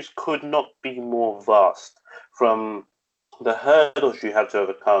 the issues could not be more vast, from the hurdles you have to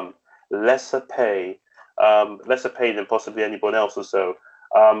overcome, lesser pay than possibly anyone else or so,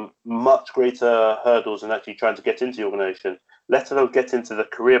 much greater hurdles in actually trying to get into the organization, let alone get into the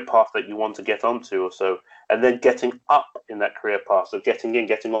career path that you want to get onto or so, and then getting up in that career path, so getting in,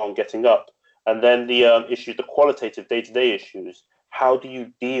 getting on, getting up. And then the issues, the qualitative day-to-day issues. How do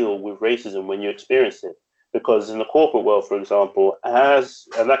you deal with racism when you experience it? Because in the corporate world, for example,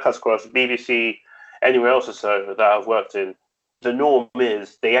 and that cuts across BBC, anywhere else or so that I've worked in, the norm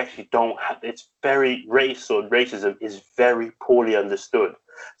is they actually don't have, racism is very poorly understood.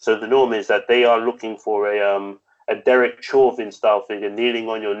 So the norm is that they are looking for a Derek Chauvin style figure kneeling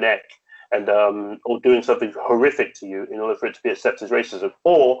on your neck and or doing something horrific to you in order for it to be accepted as racism,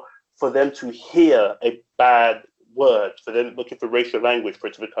 or for them to hear a bad word, for them looking for racial language for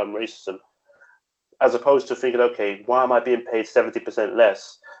it to become racism, as opposed to thinking, okay, why am I being paid 70%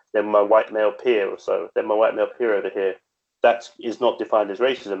 less than my white male peer or so, than my white male peer over here? That is not defined as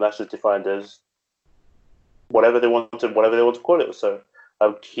racism. That's just defined as whatever they want to call it or so.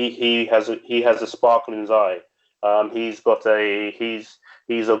 He has a sparkle in his eye.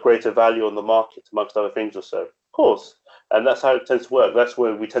 He's of greater value on the market, amongst other things or so. Of course. And that's how it tends to work. That's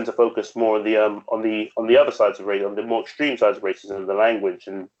where we tend to focus more on the other sides of racism, on the more extreme sides of racism, the language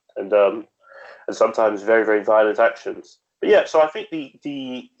and sometimes very, very violent actions. But yeah, so I think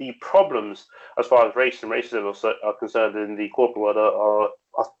the problems as far as race and racism are concerned in the corporate world are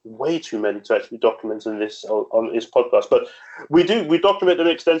way too many to actually document on this podcast. But we document them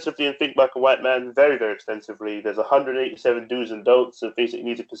extensively and Think Like a White Man, very, very extensively. There's 187 do's and don'ts and things that you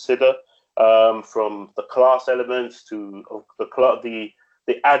need to consider. From the class elements to the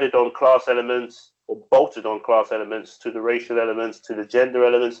added on class elements or bolted on class elements to the racial elements to the gender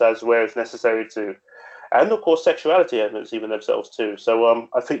elements as where it's necessary to, and of course sexuality elements even themselves too. So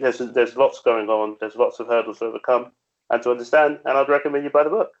I think there's lots going on. There's lots of hurdles to overcome and to understand, and I'd recommend you buy the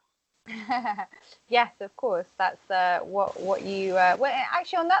book. Yes, of course. That's what you. Well,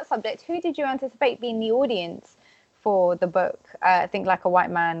 actually, on that subject, who did you anticipate being the audience for the book, Think Like a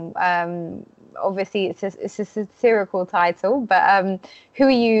White Man? Obviously, it's a satirical title, but who are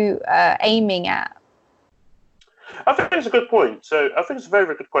you aiming at? I think it's a good point. So I think it's a very,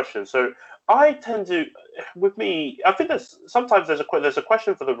 very good question. So I tend to, with me, I think sometimes there's a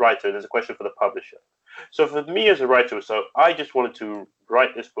question for the writer and there's a question for the publisher. So for me as a writer, so I just wanted to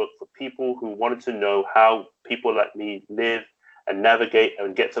write this book for people who wanted to know how people like me live and navigate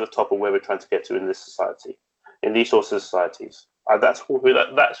and get to the top of where we're trying to get to in this society, in these sorts of societies. That's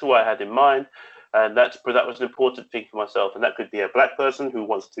who I had in mind. And that was an important thing for myself. And that could be a black person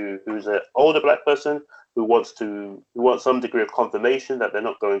who's an older black person who wants some degree of confirmation that they're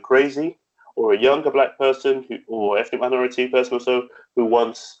not going crazy, or a younger black person or ethnic minority person or so who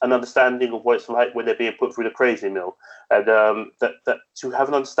wants an understanding of what it's like when they're being put through the crazy mill, and that to have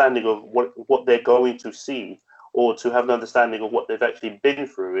an understanding of what they're going to see, or to have an understanding of what they've actually been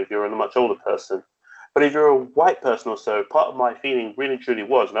through if you're a much older person. But if you're a white person or so, part of my feeling really truly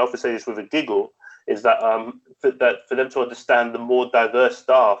was, and I often say this with a giggle, is that that for them to understand the more diverse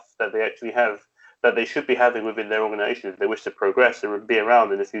staff that they actually have, that they should be having within their organization if they wish to progress and be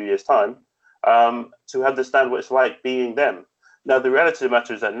around in a few years' time, to understand what it's like being them. Now, the reality of the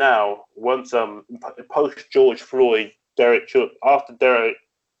matter is that now, once post George Floyd, after Derek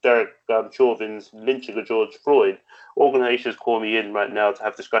Chauvin's lynching of George Floyd, organizations call me in right now to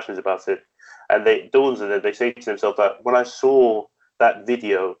have discussions about it, and it dawns on them. They say to themselves that when I saw that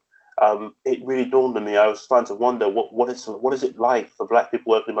video, it really dawned on me. I was starting to wonder what is it like for black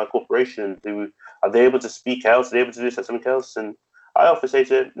people working in my corporation? Are they able to speak out? Are they able to do something else? And I often say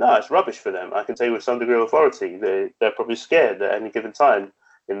to them, no, it's rubbish for them. I can say with some degree of authority, they're probably scared at any given time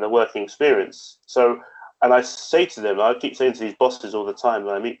in the working experience. So, and I say to them, I keep saying to these bosses all the time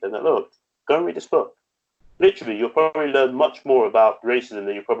when I meet them, that look, go and read this book. Literally, you'll probably learn much more about racism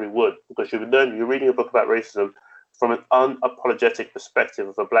than you probably would, because you're reading a book about racism from an unapologetic perspective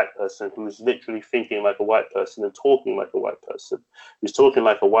of a black person who's literally thinking like a white person and talking like a white person, who's talking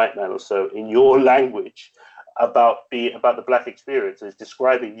like a white man or so in your language about the black experience, is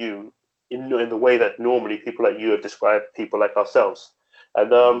describing you in the way that normally people like you have described people like ourselves.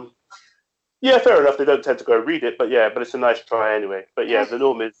 And yeah, fair enough, they don't tend to go read it, but it's a nice try anyway. But yeah, the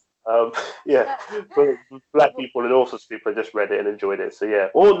norm is for black people and all sorts of people have just read it and enjoyed it. So yeah,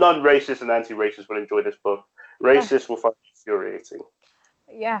 all non-racist and anti-racist will enjoy this book. Racists will find it infuriating.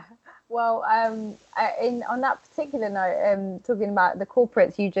 Yeah. Well, on that particular note, talking about the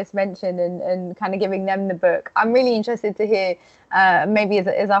corporates you just mentioned and kind of giving them the book, I'm really interested to hear, maybe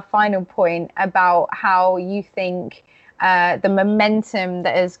as our final point, about how you think the momentum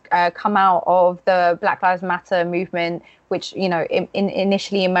that has come out of the Black Lives Matter movement, which,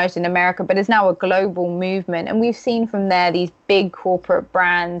 initially emerged in America, but is now a global movement. And we've seen from there these big corporate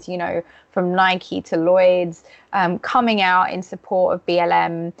brands, from Nike to Lloyd's, coming out in support of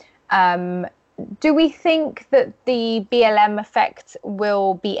BLM. Do we think that the BLM effect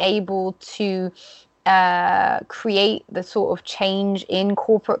will be able to create the sort of change in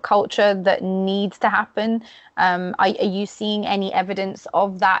corporate culture that needs to happen? Are you seeing any evidence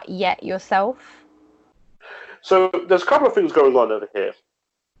of that yet yourself? So there's a couple of things going on over here.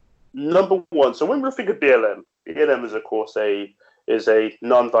 Number one, so when we think of BLM is of course a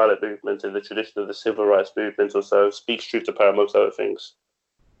non-violent movement in the tradition of the civil rights movement, or so, speaks truth to power, amongst other things.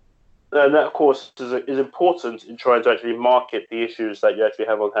 And that, of course, is important in trying to actually market the issues that you actually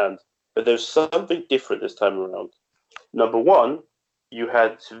have on hand. But there's something different this time around. Number one, you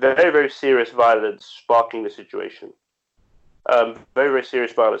had very, very serious violence sparking the situation. Very, very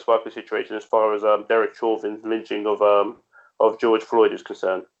serious violence sparking the situation as far as Derek Chauvin's lynching of George Floyd is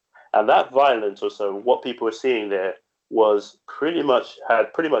concerned. And that violence, also, what people were seeing there was pretty much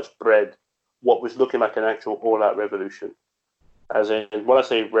bred what was looking like an actual all-out revolution. As in, when I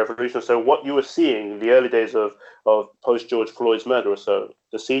say revolution, so what you were seeing in the early days of post George Floyd's murder or so,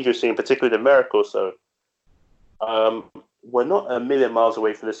 the scenes you're seeing, particularly in America or so, were not a million miles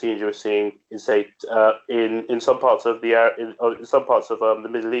away from the scenes you were seeing in, say, in some parts of the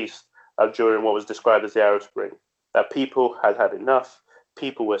Middle East during what was described as the Arab Spring. That people had had enough,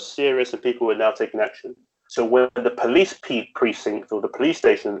 people were serious, and people were now taking action. So when the police precinct or the police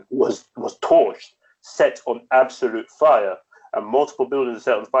station was torched, set on absolute fire, and multiple buildings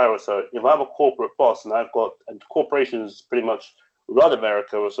set on fire or so, if I'm a corporate boss and corporations pretty much run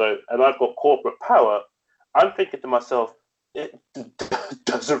America or so, and I've got corporate power, I'm thinking to myself,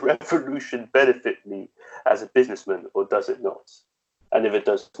 does a revolution benefit me as a businessman, or does it not? And if it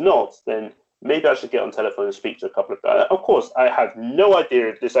does not, then maybe I should get on telephone and speak to a couple of guys. Of course, I have no idea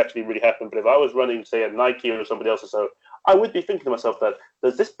if this actually really happened, but if I was running, say, a Nike or somebody else or so, I would be thinking to myself that,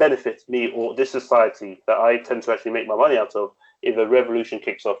 does this benefit me or this society that I tend to actually make my money out of if a revolution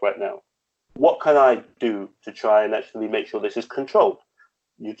kicks off right now? What can I do to try and actually make sure this is controlled?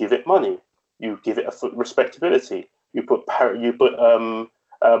 You give it money. You give it a respectability. You put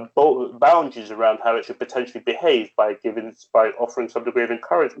boundaries around how it should potentially behave by offering some degree of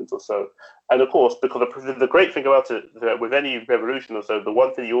encouragement or so. And of course, because the great thing about it, that with any revolution or so, the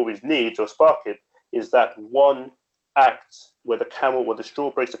one thing you always need to spark it is that one act where the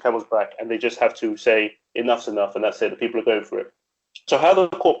straw breaks the camel's back, and they just have to say enough's enough, and that's it. The people are going for it. So how the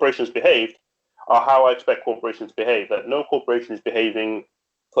corporations behaved are how I expect corporations to behave. That no corporation is behaving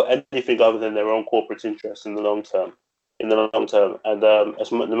for anything other than their own corporate interests in the long term. And no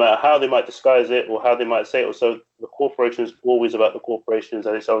matter how they might disguise it or how they might say it, also the corporation is always about the corporations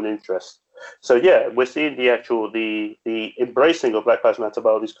and its own interests. So yeah, we're seeing the embracing of Black Lives Matter by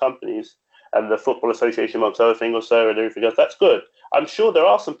all these companies and the Football Association, amongst other things, or so, and everything else. That's good. I'm sure there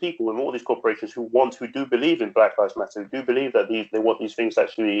are some people in all these corporations who do believe in Black Lives Matter, who do believe that they want these things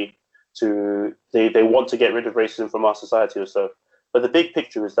actually they want to get rid of racism from our society or so. But the big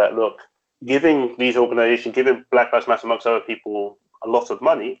picture is that, look, giving these organizations, giving Black Lives Matter amongst other people a lot of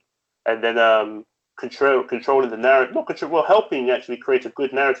money, and then controlling the narrative, helping actually create a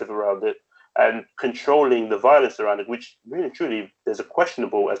good narrative around it, and controlling the violence around it, which really truly there's a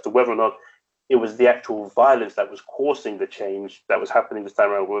questionable as to whether or not it was the actual violence that was causing the change that was happening this time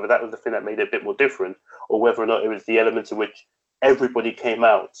around, whether that was the thing that made it a bit more different, or whether or not it was the elements in which everybody came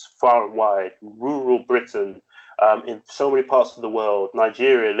out far and wide, rural Britain, in so many parts of the world,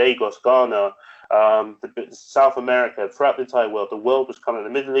 Nigeria, Lagos, Ghana, South America, throughout the entire world. The world was coming, the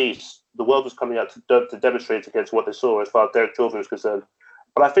Middle East, the world was coming out to demonstrate against what they saw as far as Derek Chauvin was concerned.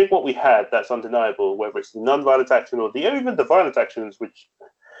 But I think what we had that's undeniable, whether it's the non-violent action or even the violent actions, which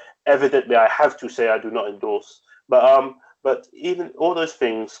evidently I have to say I do not endorse, but even all those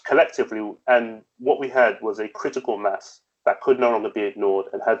things collectively, and what we had was a critical mass that could no longer be ignored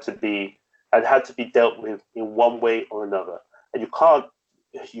and had to be dealt with in one way or another. And you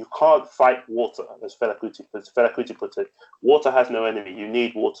can't fight water, as Fela Kuti put it. Water has no enemy. You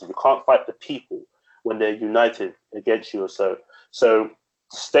need water. You can't fight the people when they're united against you or so. So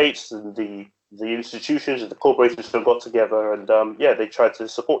the states and the institutions and the corporations have got together, and they tried to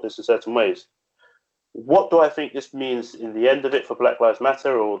support this in certain ways. What do I think this means in the end of it for Black Lives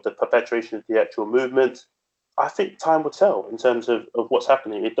Matter or the perpetuation of the actual movement? I think time will tell in terms of what's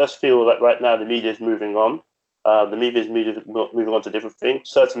happening. It does feel like right now the media is moving on. The media is moving on to different things.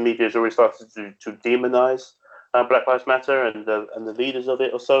 Certain media has already started to demonize Black Lives Matter and the leaders of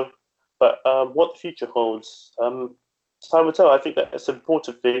it or so. But what the future holds, time will tell. I think that it's an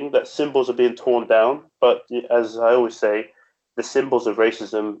important thing that symbols are being torn down. But as I always say, the symbols of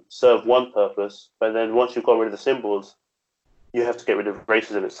racism serve one purpose. But then once you've got rid of the symbols, you have to get rid of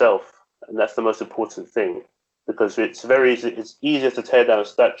racism itself. And that's the most important thing. Because it's very easy. It's easier to tear down a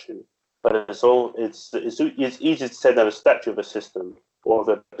statue, but it's easier to tear down a statue of a system or of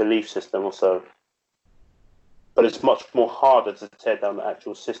a belief system or so. But it's much more harder to tear down the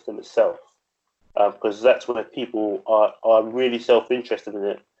actual system itself, because that's where people are really self-interested in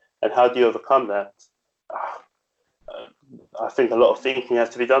it. And how do you overcome that? I think a lot of thinking has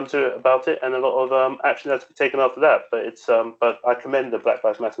to be done about it, and a lot of action has to be taken after that. But I commend the Black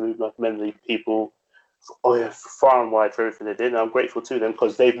Lives Matter movement. I commend the people far and wide for everything they did, and I'm grateful to them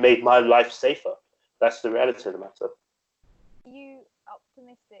because they've made my life safer. That's the reality of the matter. Are you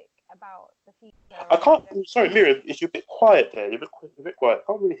optimistic about the future? I can't. Sorry, Miriam, you're a bit quiet there. You're a bit quiet.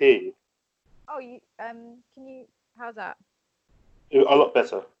 I can't really hear you. Oh, can you? How's that? A lot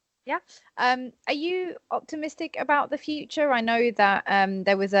better. Yeah. Are you optimistic about the future? I know that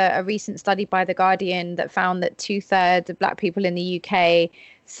there was a recent study by The Guardian that found that 2/3 of Black people in the UK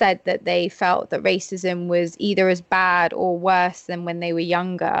said that they felt that racism was either as bad or worse than when they were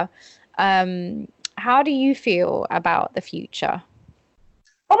younger. How do you feel about the future?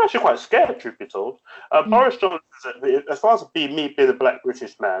 I'm actually quite scared, truth be told. Boris Johnson, as far as being a Black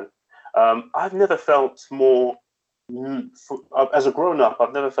British man, I've never felt more. As a grown-up,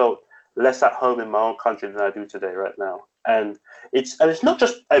 I've never felt less at home in my own country than I do today, right now. And it's not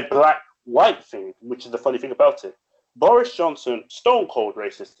just a black-white thing, which is the funny thing about it. Boris Johnson, stone cold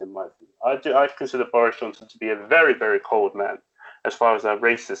racist in my view. I consider Boris Johnson to be a very, very cold man as far as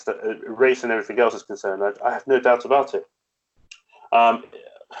race and everything else is concerned. I have no doubt about it. I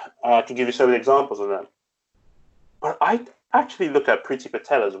can give you so many examples of that. But I actually look at Priti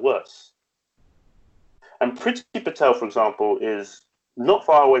Patel as worse. And Priti Patel, for example, is not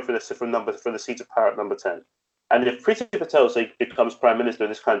far away from the seat of power at number 10. And if Priti Patel becomes prime minister of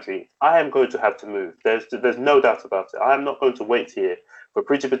this country, I am going to have to move. There's no doubt about it. I am not going to wait here for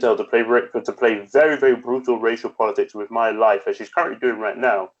Priti Patel to play very, very brutal racial politics with my life, as she's currently doing right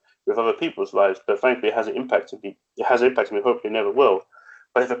now, with other people's lives. But frankly, it hasn't impacted me. It has impacted me. Hopefully, it never will.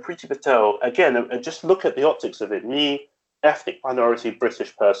 But if a Priti Patel, again, and just look at the optics of it, me, ethnic minority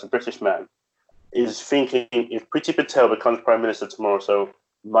British person, British man, is thinking if Priti Patel becomes Prime Minister tomorrow, so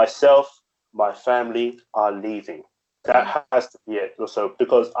myself, my family are leaving. That has to be it. Also,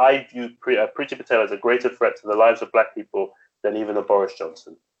 because I view Priti Patel as a greater threat to the lives of black people than even a Boris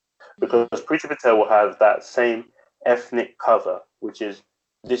Johnson. Because Priti Patel will have that same ethnic cover, which is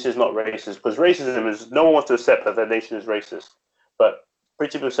this is not racist. Because racism is no one wants to accept that their nation is racist. But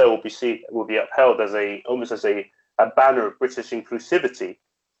Priti Patel will be upheld as almost as a banner of British inclusivity,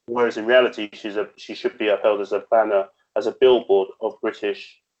 whereas in reality she should be upheld as a banner, as a billboard of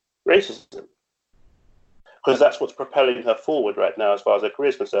British racism. Because that's what's propelling her forward right now as far as her career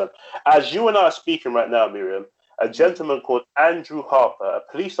is concerned. As you and I are speaking right now, Miriam, a gentleman called Andrew Harper, a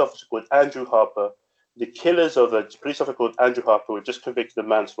police officer called Andrew Harper, the killers of a police officer called Andrew Harper were just convicted of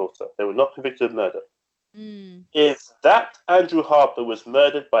manslaughter. They were not convicted of murder. If that Andrew Harper was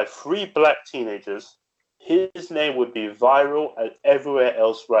murdered by 3 black teenagers, his name would be viral and everywhere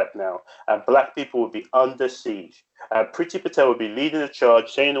else right now, and black people would be under siege. And Priti Patel would be leading the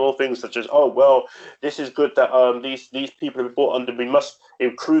charge, saying all things such as, "Oh well, this is good that these people have been brought under. We must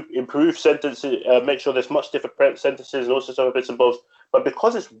improve sentences, make sure there's much different sentences, and all sorts of other bits and bobs." But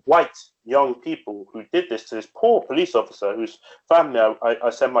because it's white young people who did this to this poor police officer, whose family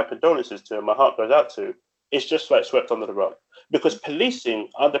I send my condolences to and my heart goes out to, it's just like swept under the rug. Because policing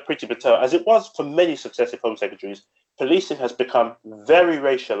under Priti Patel, as it was for many successive Home Secretaries, policing has become very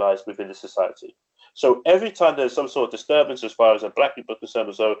racialized within the society. So every time there's some sort of disturbance as far as black people are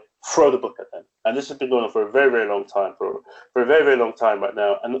concerned, so throw the book at them. And this has been going on for a very, very long time, for a very, very long time right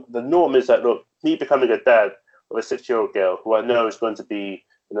now. And the norm is that, look, me becoming a dad of a 6-year-old girl who I know is going to be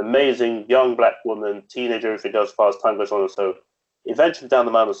an amazing young black woman, teenager, everything else as far as time goes on, and so eventually down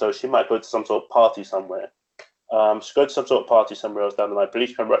the line or so, she might go to some sort of party somewhere. She go to some sort of party somewhere else down the line,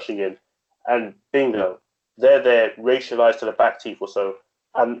 police come rushing in, and bingo, they're there, racialized to the back teeth or so.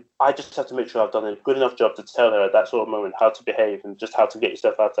 And I just have to make sure I've done a good enough job to tell her at that sort of moment how to behave and just how to get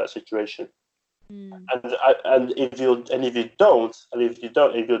yourself out of that situation. And if you don't,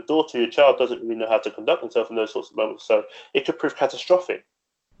 if your daughter, your child doesn't really know how to conduct themselves in those sorts of moments, so it could prove catastrophic.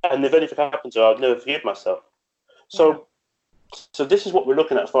 And if anything happens to her, I'd never forgive myself. So this is what we're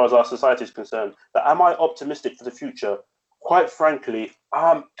looking at as far as our society is concerned. That am I optimistic for the future? Quite frankly,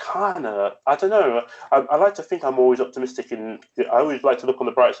 I'm kind of, I don't know. I like to think I'm always optimistic, I always like to look on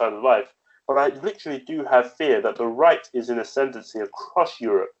the bright side of life. But I literally do have fear that the right is in ascendancy across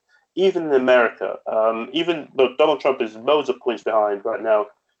Europe, even in America. Even though Donald Trump is loads of points behind right now,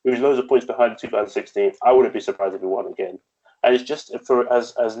 he was loads of points behind in 2016. I wouldn't be surprised if he won again. And it's just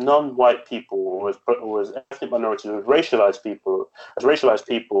as non-white people or as ethnic minorities, as racialized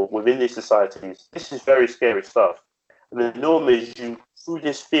people within these societies, this is very scary stuff. And the norm is through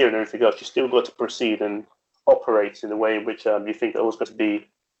this fear and everything else, you still got to proceed and operate in a way in which you think all's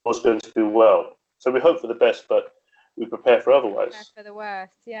going to do well. So we hope for the best, but we prepare for otherwise. Prepare for the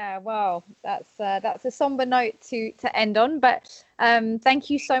worst. Yeah, well, that's a somber note to end on. But thank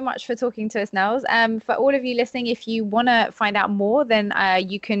you so much for talking to us, Nels. For all of you listening, if you want to find out more, then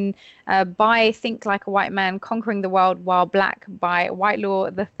you can buy Think Like a White Man, Conquering the World While Black by Whitelaw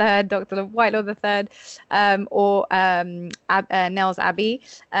III, Dr. Whitelaw III, or Nels Abbey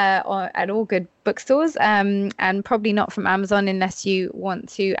at all good bookstores, and probably not from Amazon unless you want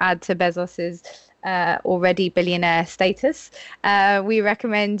to add to Bezos's already billionaire status. We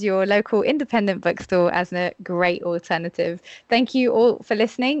recommend your local independent bookstore as a great alternative. Thank you all for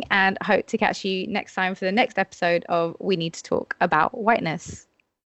listening, and hope to catch you next time for the next episode of We Need to Talk About Whiteness.